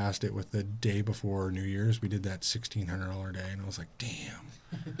surpassed it with the day before New Year's. We did that $1,600 day, and I was like, damn.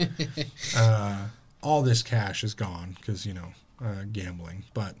 All this cash is gone because, gambling,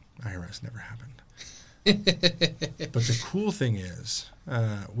 but IRS never happened. But the cool thing is,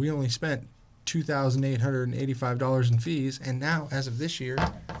 we only spent $2,885 in fees, and now, as of this year,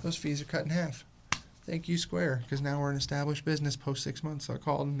 those fees are cut in half. Thank you, Square, because now we're an established business post 6 months. So I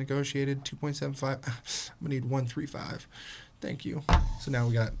called and negotiated 2.75. I'm going to need 135. Thank you. So now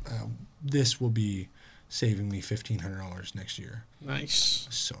we got, this will be saving me $1,500 next year. Nice.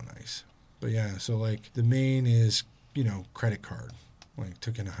 So nice. But yeah, so the main is, credit card.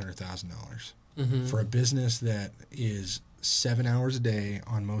 Took in $100,000 for a business that is 7 hours a day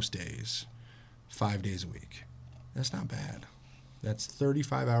on most days, 5 days a week. That's not bad. That's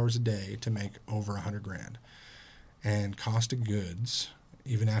 35 hours a day to make over $100,000. And cost of goods,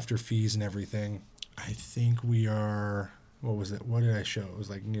 even after fees and everything, I think we are what was it? What did I show? It was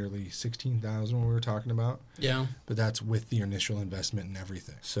like nearly 16,000 when we were talking about. Yeah. But that's with the initial investment and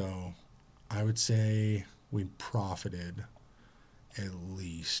everything. So I would say we profited at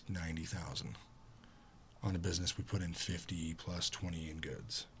least 90,000 on a business we put in 50 plus 20 in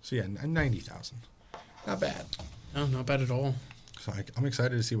goods. So yeah, 90,000. Not bad. No, not bad at all. So I'm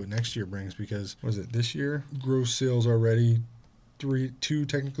excited to see what next year brings because, what was it, this year? Gross sales already,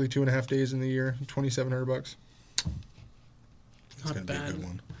 technically 2.5 days in the year, $2,700. It's going to be a good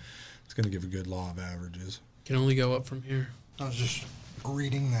one. It's going to give a good law of averages. Can only go up from here. I was just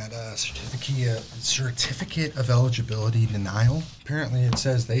reading that certificate of eligibility denial. Apparently it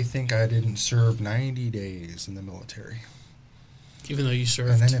says they think I didn't serve 90 days in the military. Even though you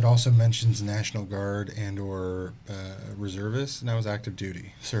served. And then it also mentions National Guard and or reservists, and I was active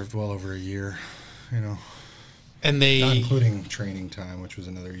duty. Served well over a year, you know. And they... Not including training time, which was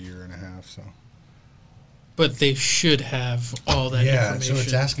another year and a half, so... But they should have all that information. So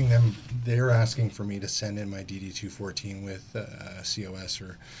it's asking them, they're asking for me to send in my DD-214 with COS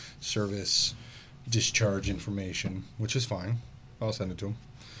or service discharge information, which is fine. I'll send it to them.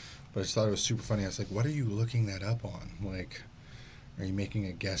 But I just thought it was super funny. I was like, what are you looking that up on? Like, are you making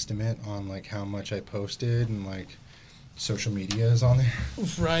a guesstimate on, like, how much I posted and, like, social media is on there?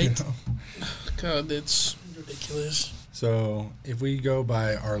 Right. You know? God, that's ridiculous. So if we go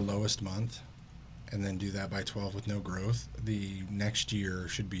by our lowest month and then do that by 12 with no growth, the next year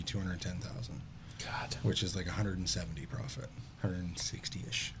should be 210,000. God. Which is like 170 profit,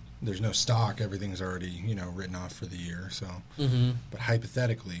 160-ish. There's no stock. Everything's already, you know, written off for the year. So, But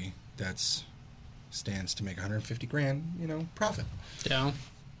hypothetically, that's stands to make 150 grand, you know, profit. Yeah.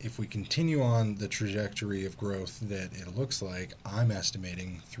 If we continue on the trajectory of growth that it looks like, I'm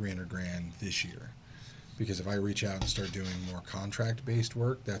estimating 300 grand this year. Because if I reach out and start doing more contract-based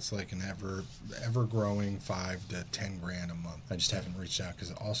work, that's like an ever-growing 5 to 10 grand a month. I just haven't reached out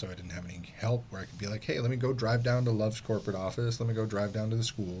because also I didn't have any help where I could be like, hey, let me go drive down to Love's corporate office. Let me go drive down to the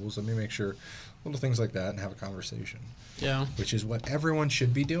schools. Let me make sure little things like that and have a conversation. Yeah. Which is what everyone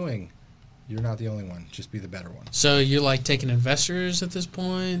should be doing. You're not the only one. Just be the better one. So you're like taking investors at this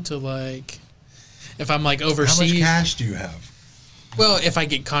point to like, if I'm like overseas. How much cash do you have? Well, if I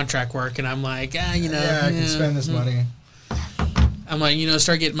get contract work and I'm like, you know. Yeah, I can spend this money. I'm like, you know,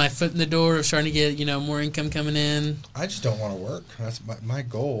 start getting my foot in the door of starting to get, you know, more income coming in. I just don't want to work. That's my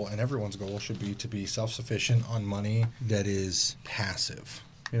goal, and everyone's goal should be to be self-sufficient on money that is passive.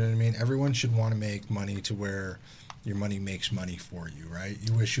 You know what I mean? Everyone should want to make money to where your money makes money for you, right?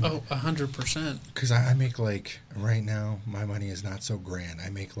 You wish you... Oh, 100%. Because I make like, right now, my money is not so grand. I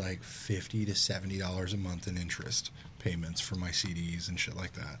make like $50 to $70 a month in interest payments for my CDs and shit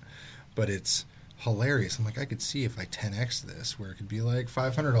like that. But it's hilarious. I'm like, I could see if I 10x this, where it could be like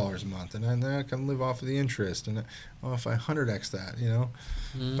 $500 a month, and then I can live off of the interest, and if I 100x that, you know.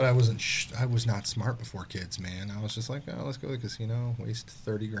 But I was not smart before kids, man. I was just like, oh, let's go to the casino, waste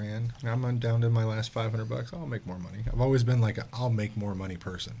 30 grand. I'm down to my last $500. I'll make more money. I've always been like I'll make more money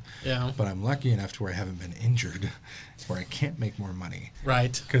person. Yeah. But I'm lucky enough to where I haven't been injured, where I can't make more money.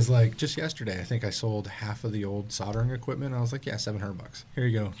 Right. Because like just yesterday, I think I sold half of the old soldering equipment. I was like, yeah, $700. Here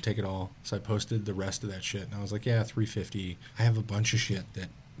you go, take it all. So I posted the rest of that shit, and I was like, yeah, $350. I have a bunch of shit that,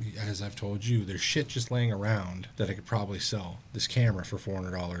 as I've told you, there's shit just laying around that I could probably sell. This camera for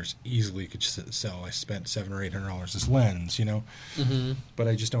 $400 easily could sell. I spent $700 or $800. This lens, you know. But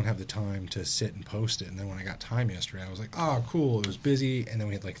I just don't have the time to sit and post it. And then when I got time yesterday, I was like, oh, cool. It was busy, and then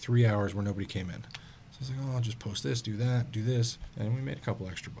we had like 3 hours where nobody came in. So I was like, oh, I'll just post this, do that, do this, and we made a couple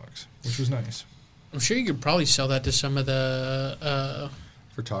extra bucks, which was nice. I'm sure you could probably sell that to some of the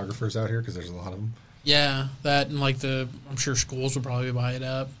photographers out here, because there's a lot of them. Yeah, that and like I'm sure schools would probably buy it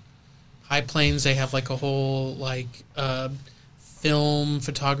up. High Plains, they have like a whole like film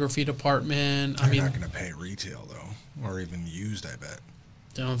photography department. They're not going to pay retail though, or even used. I bet.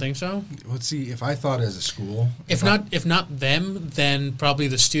 I don't think so. Let's see. If I thought as a school, if not them, then probably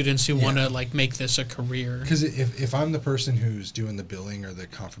the students who want to like make this a career. Because if I'm the person who's doing the billing or the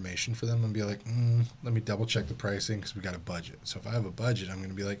confirmation for them, I'm be like, let me double check the pricing because we got a budget. So if I have a budget, I'm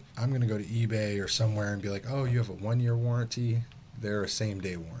going to be like, I'm going to go to eBay or somewhere and be like, oh, you have a 1-year warranty. They're a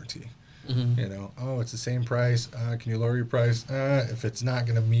same-day warranty. You know, oh, it's the same price. Can you lower your price? If it's not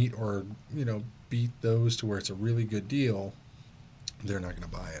going to meet or beat those to where it's a really good deal, they're not going to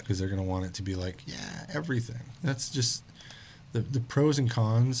buy it because they're going to want it to be like, yeah, everything. That's just the pros and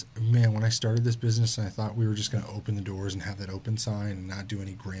cons. Man, when I started this business and I thought we were just going to open the doors and have that open sign and not do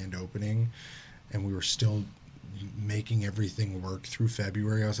any grand opening, and we were still making everything work through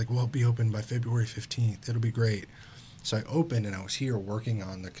February, I was like, well, it'll be open by February 15th. It'll be great. So I opened and I was here working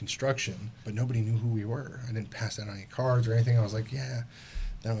on the construction, but nobody knew who we were. I didn't pass out any cards or anything. I was like, yeah.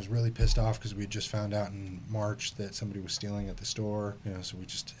 Then I was really pissed off because we had just found out in March that somebody was stealing at the store. You know, so we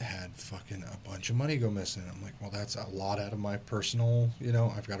just had fucking a bunch of money go missing. I'm like, well, that's a lot out of my personal, you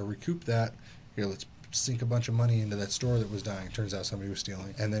know, I've got to recoup that. Here, let's sink a bunch of money into that store that was dying. Turns out somebody was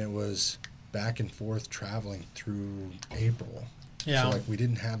stealing. And then it was back and forth traveling through April. Yeah. So, like, we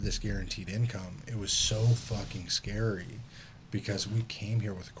didn't have this guaranteed income. It was so fucking scary because we came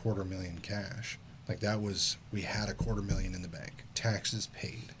here with $250,000 cash. Like, that was, we had $250,000 in the bank. Taxes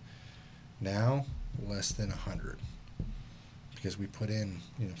paid. Now, less than 100. Because we put in,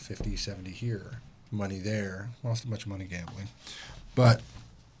 you know, 50, 70 here. Money there. Lost a bunch of money gambling. But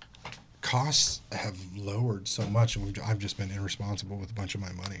costs have lowered so much, and I've just been irresponsible with a bunch of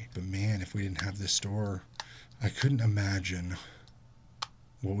my money. But, man, if we didn't have this store, I couldn't imagine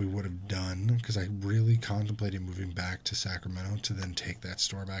what we would have done, because I really contemplated moving back to Sacramento to then take that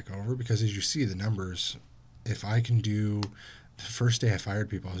store back over, because as you see the numbers, if I can do, the first day I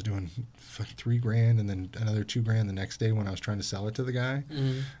fired people, I was doing $3,000 and then another $2,000 the next day when I was trying to sell it to the guy.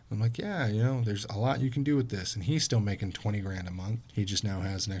 Mm-hmm. I'm like, yeah, you know, there's a lot you can do with this, and he's still making $20,000 a month. He just now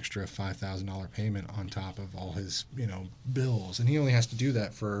has an extra $5,000 payment on top of all his, you know, bills, and he only has to do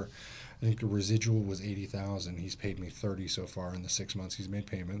that for, I think the residual was $80,000. He's paid me $30,000 so far in the 6 months he's made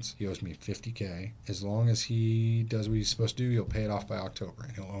payments. He owes me $50,000. As long as he does what he's supposed to do, he'll pay it off by October,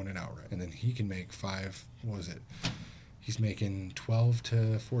 and he'll own it outright. And then he can make he's making $12,000 to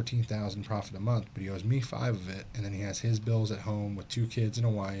 $14,000 profit a month, but he owes me $5,000 of it. And then he has his bills at home with 2 kids and a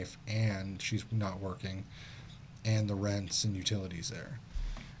wife, and she's not working, and the rents and utilities there.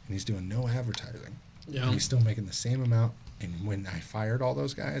 And he's doing no advertising. Yeah. And he's still making the same amount. And when I fired all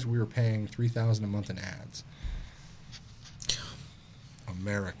those guys, we were paying $3,000 a month in ads.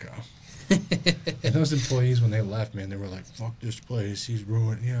 America. And those employees, when they left, man, they were like, fuck this place. He's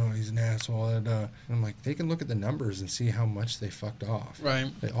ruined, you know, he's an asshole. And I'm like, they can look at the numbers and see how much they fucked off.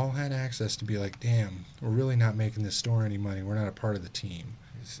 Right. They all had access to be like, damn, we're really not making this store any money. We're not a part of the team.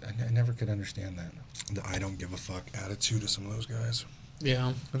 I never could understand that. The I don't give a fuck attitude of some of those guys.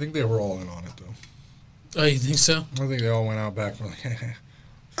 Yeah. I think they were all in on it, though. Oh, you think so? I think they all went out back and were like,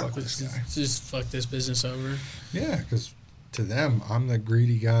 fuck this guy. Just fuck this business over. Yeah, because to them, I'm the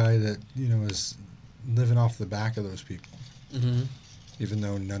greedy guy that, you know, is living off the back of those people. Mm-hmm. Even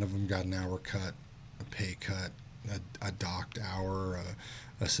though none of them got an hour cut, a pay cut, a docked hour,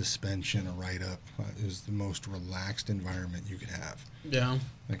 a suspension, a write-up. It was the most relaxed environment you could have. Yeah.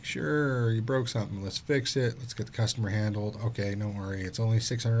 Like, sure, you broke something. Let's fix it. Let's get the customer handled. Okay, don't worry. It's only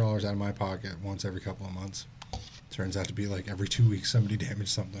 $600 out of my pocket once every couple of months. Turns out to be like every 2 weeks somebody damaged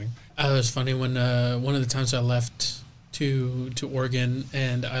something. It was funny when one of the times I left to Oregon,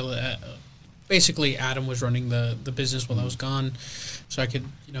 and basically Adam was running the business while I was gone, so I could,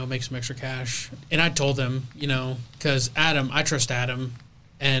 you know, make some extra cash. And I told him, you know, because I trust Adam,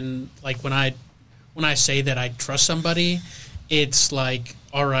 and like when I say that I trust somebody, it's like,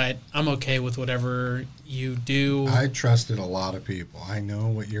 all right, I'm okay with whatever you do. I trusted a lot of people. I know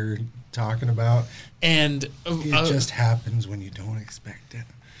what you're talking about. And it just happens when you don't expect it.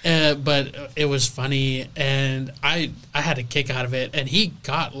 But it was funny, and I had a kick out of it, and he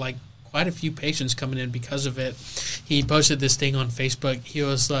got like quite a few patients coming in because of it. He posted this thing on Facebook. He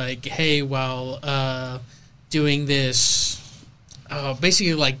was like, hey, while doing this,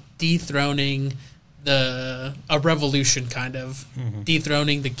 basically like dethroning a revolution, kind of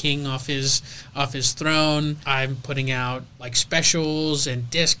dethroning the king off his throne. I'm putting out like specials and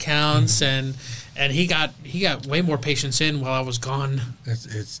discounts, and he got way more patients in while I was gone.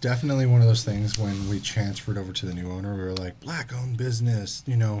 It's definitely one of those things. When we transferred over to the new owner, we were like, black-owned business,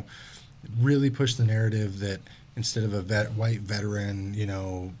 you know, really push the narrative that instead of a white veteran, you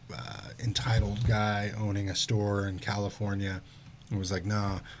know, entitled guy owning a store in California, it was like,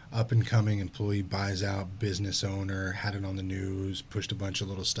 nah, up-and-coming employee buys out, business owner, had it on the news, pushed a bunch of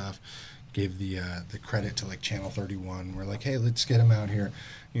little stuff, gave the credit to, like, Channel 31. We're like, hey, let's get him out here.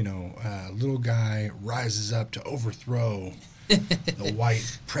 You know, little guy rises up to overthrow the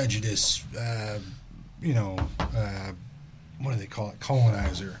white prejudice, you know, what do they call it,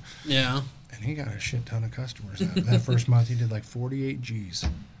 colonizer. Yeah. And he got a shit ton of customers out of that first month. He did, like, 48 Gs.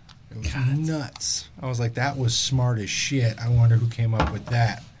 It was nuts. I was like, that was smart as shit. I wonder who came up with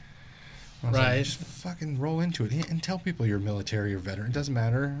that. I was like, just fucking roll into it and tell people you're military or veteran. It doesn't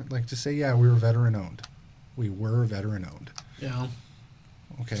matter. Like, just say, yeah, we were veteran-owned. We were veteran-owned. Yeah.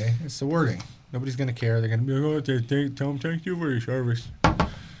 Okay? It's the wording. Nobody's going to care. They're going to be like, oh, tell them thank you for your service.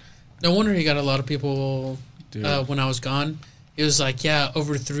 No wonder he got a lot of people when I was gone. It was like, yeah,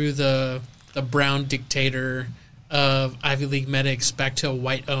 overthrew the brown dictator of Ivy League medics back to a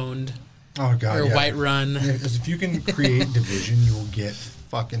white-owned Oh god, or yeah. white-run. Yeah, 'cause if you can create division, you will get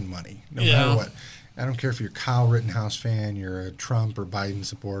fucking money, no matter what. I don't care if you're a Kyle Rittenhouse fan, you're a Trump or Biden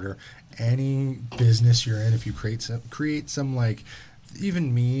supporter. Any business you're in, if you create some like,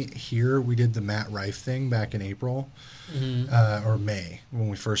 even me here, we did the Matt Rife thing back in April or May when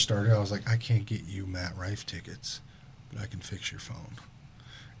we first started. I was like, I can't get you Matt Rife tickets, but I can fix your phone,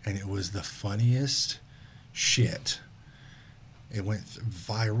 and it was the funniest shit. It went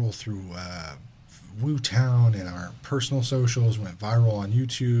viral through WooTown and our personal socials, went viral on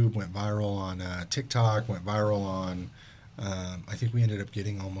YouTube, went viral on TikTok, went viral on, I think we ended up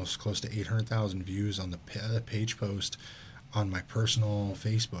getting almost close to 800,000 views on the page post on my personal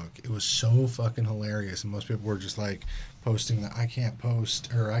Facebook. It was so fucking hilarious, and most people were just like posting that I can't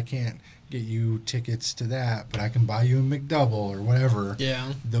post or I can't get you tickets to that, but I can buy you a McDouble or whatever.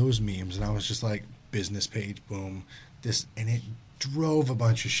 Yeah. Those memes, and I was just like, business page, boom, this, and it drove a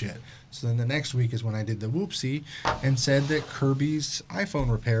bunch of shit. So then the next week is when I did the whoopsie and said that Kirby's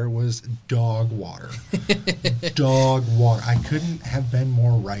iPhone repair was dog water. Dog water. I couldn't have been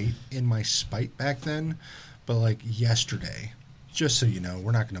more right in my spite back then, but like yesterday, just so you know,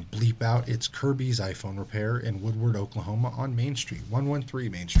 we're not going to bleep out, it's Kirby's iPhone repair in Woodward, Oklahoma on Main Street,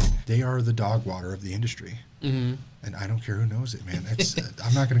 113 Main Street. They are the dog water of the industry. Mm-hmm. And I don't care who knows it, man. It's,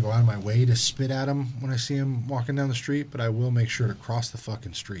 I'm not going to go out of my way to spit at him when I see him walking down the street, but I will make sure to cross the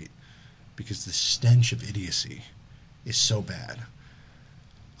fucking street because the stench of idiocy is so bad.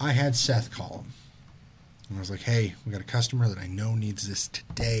 I had Seth call him, and I was like, hey, we got a customer that I know needs this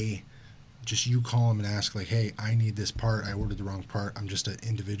today. Just you call him and ask, like, hey, I need this part. I ordered the wrong part. I'm just an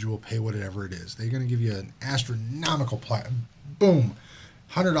individual. Pay whatever it is. They're going to give you an astronomical boom,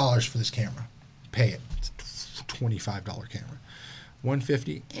 $100 for this camera. Pay it. It's a $25 camera.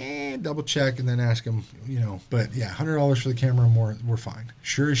 $150, double check and then ask him, you know. But yeah, $100 for the camera, we're fine.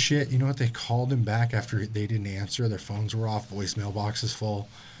 Sure as shit, you know what? They called him back after they didn't answer. Their phones were off. Voicemail box is full.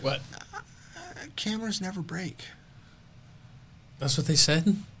 What? Cameras never break. That's what they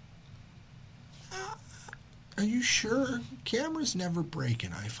said? Are you sure? Cameras never break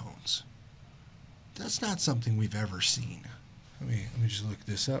in iPhones. That's not something we've ever seen. Let me just look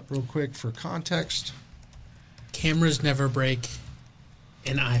this up real quick for context. Cameras never break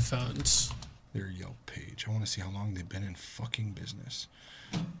in iPhones. Their Yelp page. I want to see how long they've been in fucking business.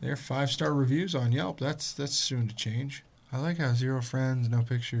 Their 5-star reviews on Yelp. That's soon to change. I like how 0 friends, no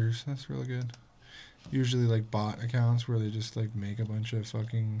pictures. That's really good. Usually like bot accounts where they just like make a bunch of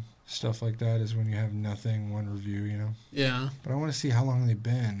fucking stuff like that is when you have nothing, one review, you know? Yeah. But I want to see how long they've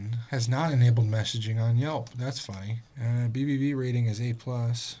been. Has not enabled messaging on Yelp. That's funny. BBB rating is A+,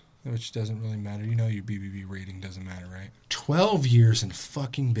 which doesn't really matter. You know your BBB rating doesn't matter, right? 12 years in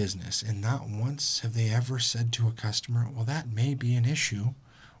fucking business, and not once have they ever said to a customer, well, that may be an issue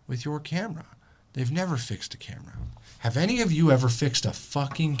with your camera. They've never fixed a camera. Have any of you ever fixed a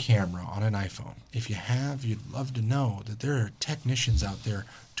fucking camera on an iPhone? If you have, you'd love to know that there are technicians out there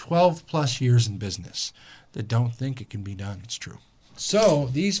 12 plus years in business that don't think it can be done. It's true. So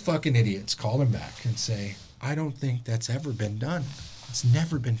these fucking idiots call them back and say, I don't think that's ever been done. It's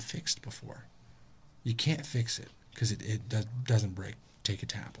never been fixed before. You can't fix it because it doesn't break. Take it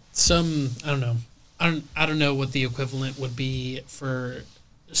to Apple. I don't know. I don't know what the equivalent would be for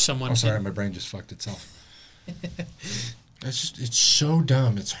someone. Oh, sorry, my brain just fucked itself. It's so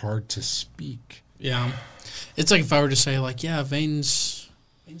dumb. It's hard to speak. Yeah, it's like if I were to say like, yeah, veins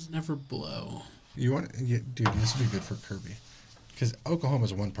never blow. You want, dude? This would be good for Kirby, because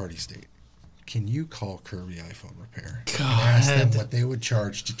Oklahoma's a one-party state. Can you call Kirby iPhone Repair and ask them what they would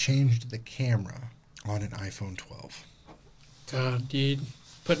charge to change the camera on an iPhone 12? God, dude,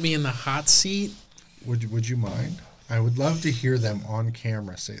 put me in the hot seat. Would you mind? I would love to hear them on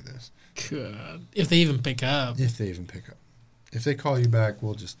camera say this. God, if they even pick up. If they even pick up. If they call you back,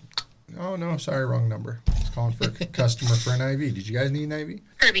 we'll just, oh no, sorry, wrong number. It's calling for a customer for an IV. Did you guys need an IV?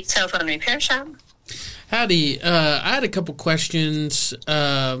 Kirby Cell Phone Repair Shop. Howdy. I had a couple questions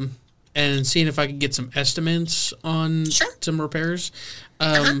and seeing if I could get some estimates on some repairs.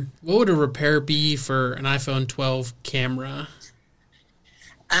 What would a repair be for an iPhone 12 camera?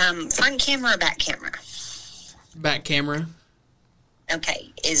 Front camera or back camera? Back camera.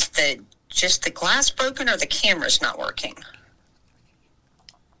 Okay. Is just the glass broken or the camera's not working?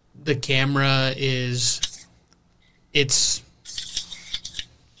 The camera it's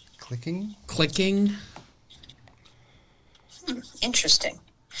clicking. Interesting.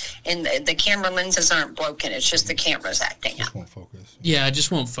 And the camera lenses aren't broken. It's just the camera's acting Just up. won't focus. Yeah, it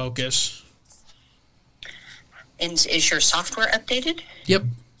just won't focus. And is your software updated? Yep.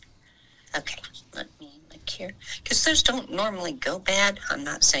 Okay. Let me look here. Because those don't normally go bad. I'm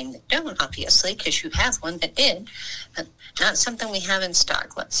not saying they don't, obviously, because you have one that did. But not something we have in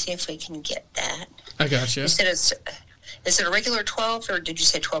stock. Let's see if we can get that. I got you. You said is it a regular 12 or did you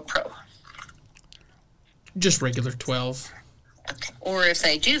say 12 Pro? Just regular 12. Okay. Or if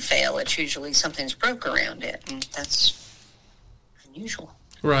they do fail, it's usually something's broke around it, and that's unusual.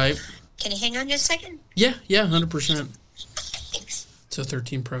 Right. Can you hang on just a second? Yeah, 100%. Thanks. It's a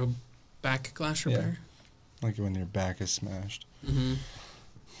 13 Pro back glass repair. Like when your back is smashed. Mm-hmm.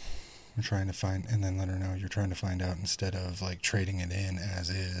 You're trying to find, and then let her know you're trying to find out instead of like trading it in as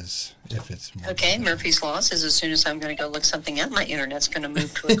is, if it's more Okay, Murphy's Law says as soon as I'm going to go look something up, my internet's going to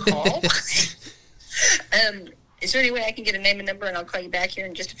move to a call. Is there any way I can get a name and number and I'll call you back here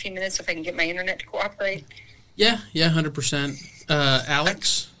in just a few minutes if I can get my internet to cooperate? Yeah, 100%.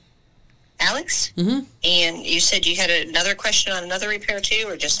 Alex? Alex? Mm-hmm. And you said you had another question on another repair too,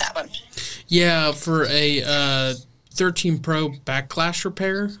 or just that one? Yeah, for a 13 Pro back glass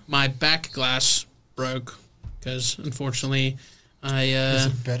repair, my back glass broke because unfortunately Is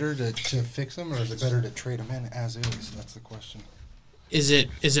it better to fix them or is it better to trade them in as is? That's the question. Is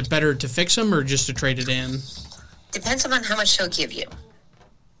it better to fix them or just to trade it in? Depends upon how much they'll give you.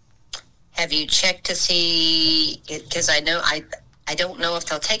 Have you checked to see, because I don't know if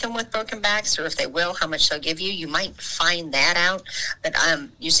they'll take them with broken backs or if they will, how much they'll give you. You might find that out. But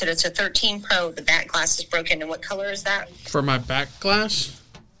you said it's a 13 Pro. The back glass is broken. And what color is that? For my back glass?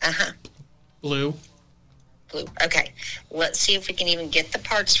 Uh-huh. Blue. Blue. Okay. Let's see if we can even get the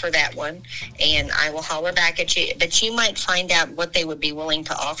parts for that one. And I will holler back at you. But you might find out what they would be willing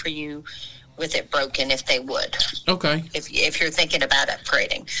to offer you with it broken if they would. Okay. If you're thinking about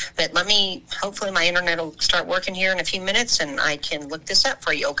upgrading. But hopefully my internet will start working here in a few minutes and I can look this up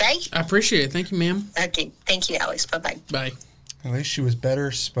for you, okay? I appreciate it. Thank you, ma'am. Okay. Thank you, Alex. Bye-bye. Bye. At least she was better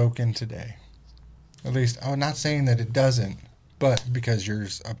spoken today. At least, I'm not saying that it doesn't, but because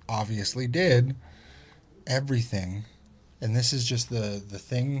yours obviously did, everything, and this is just the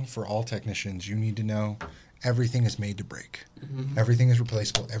thing for all technicians, you need to know, everything is made to break. Mm-hmm. Everything is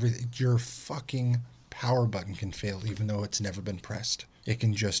replaceable. Your fucking power button can fail even though it's never been pressed. It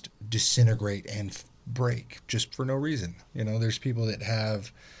can just disintegrate and break just for no reason. You know, there's people that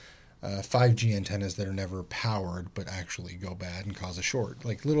have 5G antennas that are never powered but actually go bad and cause a short.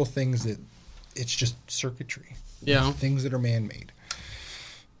 Like little things that it's just circuitry. Yeah. Things that are man-made.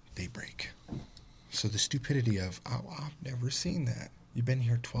 They break. So the stupidity of, oh, I've never seen that. You've been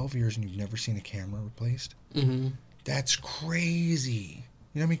here 12 years and you've never seen a camera replaced? Mm-hmm. That's crazy.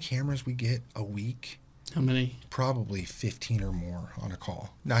 You know how many cameras we get a week? How many? Probably 15 or more on a call.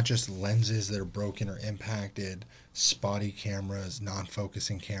 Not just lenses that are broken or impacted, spotty cameras,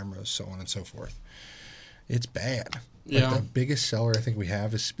 non-focusing cameras, so on and so forth. It's bad. Yeah. The biggest seller I think we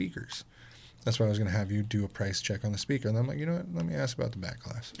have is speakers. That's why I was going to have you do a price check on the speaker. And I'm like, you know what? Let me ask about the back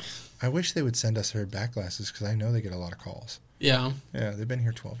glass. I wish they would send us their back glasses because I know they get a lot of calls. Yeah. Yeah, they've been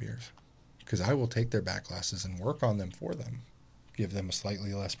here 12 years. Because I will take their back glasses and work on them for them. Give them a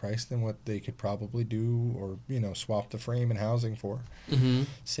slightly less price than what they could probably do or, swap the frame and housing for. Mm-hmm.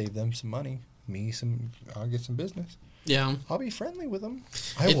 Save them some money. I'll get some business. Yeah. I'll be friendly with them.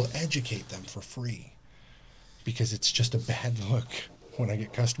 I will educate them for free. Because it's just a bad look. When I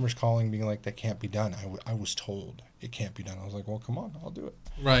get customers calling being like, that can't be done, I was told it can't be done. I was like, well, come on, I'll do it.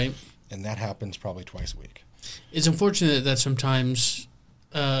 Right. And that happens probably twice a week. It's unfortunate that sometimes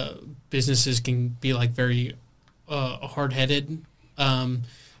businesses can be like very hard-headed,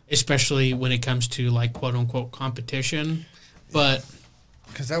 especially when it comes to like quote-unquote competition. But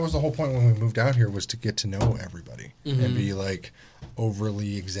because that was the whole point when we moved out here was to get to know everybody and be like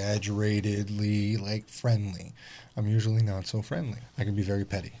overly exaggeratedly like friendly. I'm usually not so friendly. I can be very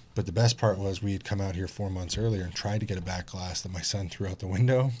petty. But the best part was we had come out here 4 months earlier and tried to get a back glass that my son threw out the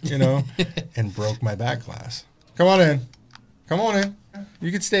window, and broke my back glass. Come on in. Come on in.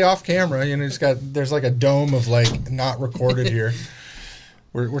 You can stay off camera. There's like a dome of like not recorded here.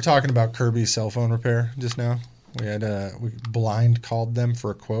 We're talking about Kirby's cell phone repair just now. We had we blind called them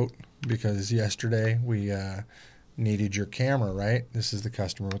for a quote because yesterday we needed your camera, right? This is the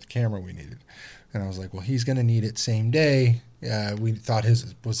customer with the camera we needed. And I was like, well, he's going to need it same day. We thought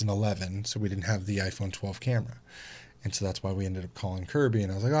his was an 11, so we didn't have the iPhone 12 camera. And so that's why we ended up calling Kirby.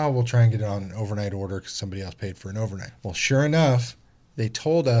 And I was like, oh, we'll try and get it on an overnight order because somebody else paid for an overnight. Well, sure enough, they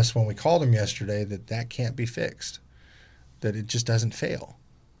told us when we called them yesterday that can't be fixed, that it just doesn't fail.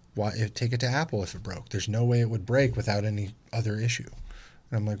 Why? Take it to Apple if it broke. There's no way it would break without any other issue.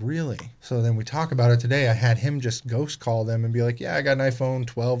 And I'm like, really? So then we talk about it today. I had him just ghost call them and be like, yeah, I got an iPhone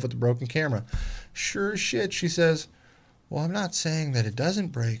 12 with a broken camera. Sure as shit, she says, well, I'm not saying that it doesn't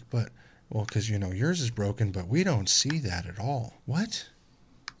break, but Well, because, yours is broken, but we don't see that at all. What?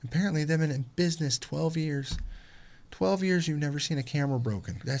 Apparently they've been in business 12 years. 12 years you've never seen a camera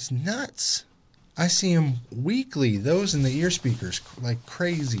broken. That's nuts. I see them weekly, those in the ear speakers, like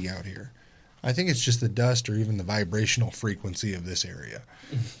crazy out here. I think it's just the dust or even the vibrational frequency of this area.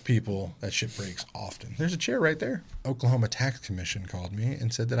 People, that shit breaks often. There's a chair right there. Oklahoma Tax Commission called me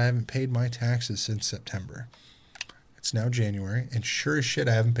and said that I haven't paid my taxes since September. It's now January, and sure as shit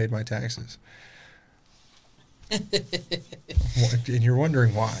I haven't paid my taxes. And you're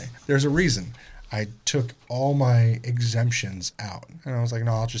wondering why. There's a reason. I took all my exemptions out. And I was like,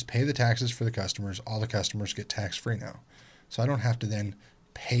 no, I'll just pay the taxes for the customers. All the customers get tax-free now. So I don't have to then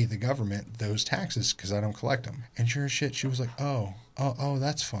pay the government those taxes because I don't collect them. And sure as shit, she was like, oh,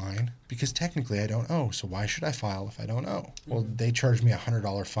 that's fine. Because technically I don't owe. So why should I file if I don't owe? Well, they charged me a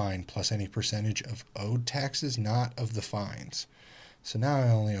 $100 fine plus any percentage of owed taxes, not of the fines. So now I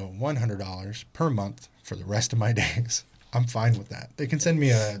only owe $100 per month for the rest of my days. I'm fine with that. They can send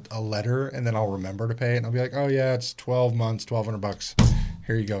me a letter and then I'll remember to pay it. And I'll be like, oh yeah, it's 12 months, $1,200.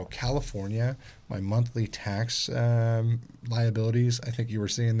 Here you go. California, my monthly tax liabilities, I think you were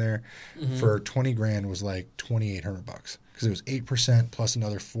seeing there, for 20 grand was like $2,800 because it was 8% plus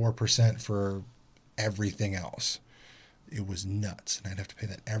another 4% for everything else. It was nuts. And I'd have to pay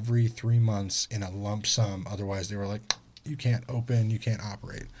that every 3 months in a lump sum. Otherwise they were like, you can't open, you can't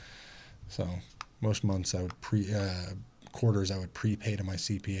operate. So most months I would quarters I would prepay to my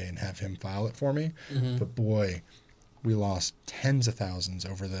CPA and have him file it for me. But boy, we lost tens of thousands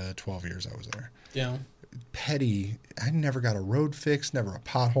over the 12 years I was there. Yeah. Petty. I never got a road fix, never a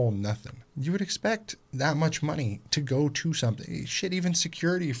pothole, nothing. You would expect that much money to go to something. Shit, even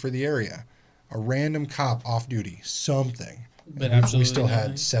security for the area. A random cop off duty, something. But And absolutely we still nothing.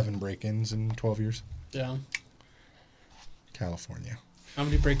 had 7 break-ins in 12 years. Yeah. California. How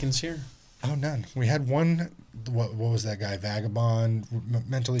many break-ins here? Oh, none. We had one, what was that guy, vagabond,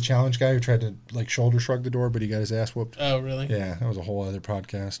 mentally challenged guy who tried to like shoulder shrug the door, but he got his ass whooped. Oh, really? Yeah, that was a whole other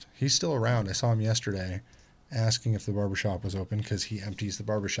podcast. He's still around. I saw him yesterday asking if the barbershop was open because he empties the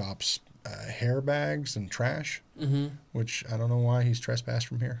barbershop's hair bags and trash, which I don't know why he's trespassed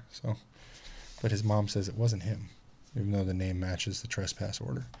from here. So, but his mom says it wasn't him, even though the name matches the trespass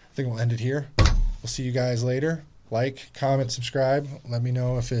order. I think we'll end it here. We'll see you guys later. Like, comment, subscribe. Let me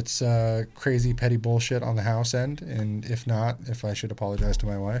know if it's crazy, petty bullshit on the house end. And if not, if I should apologize to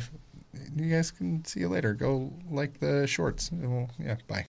my wife. You guys can see you later. Go like the shorts. Bye.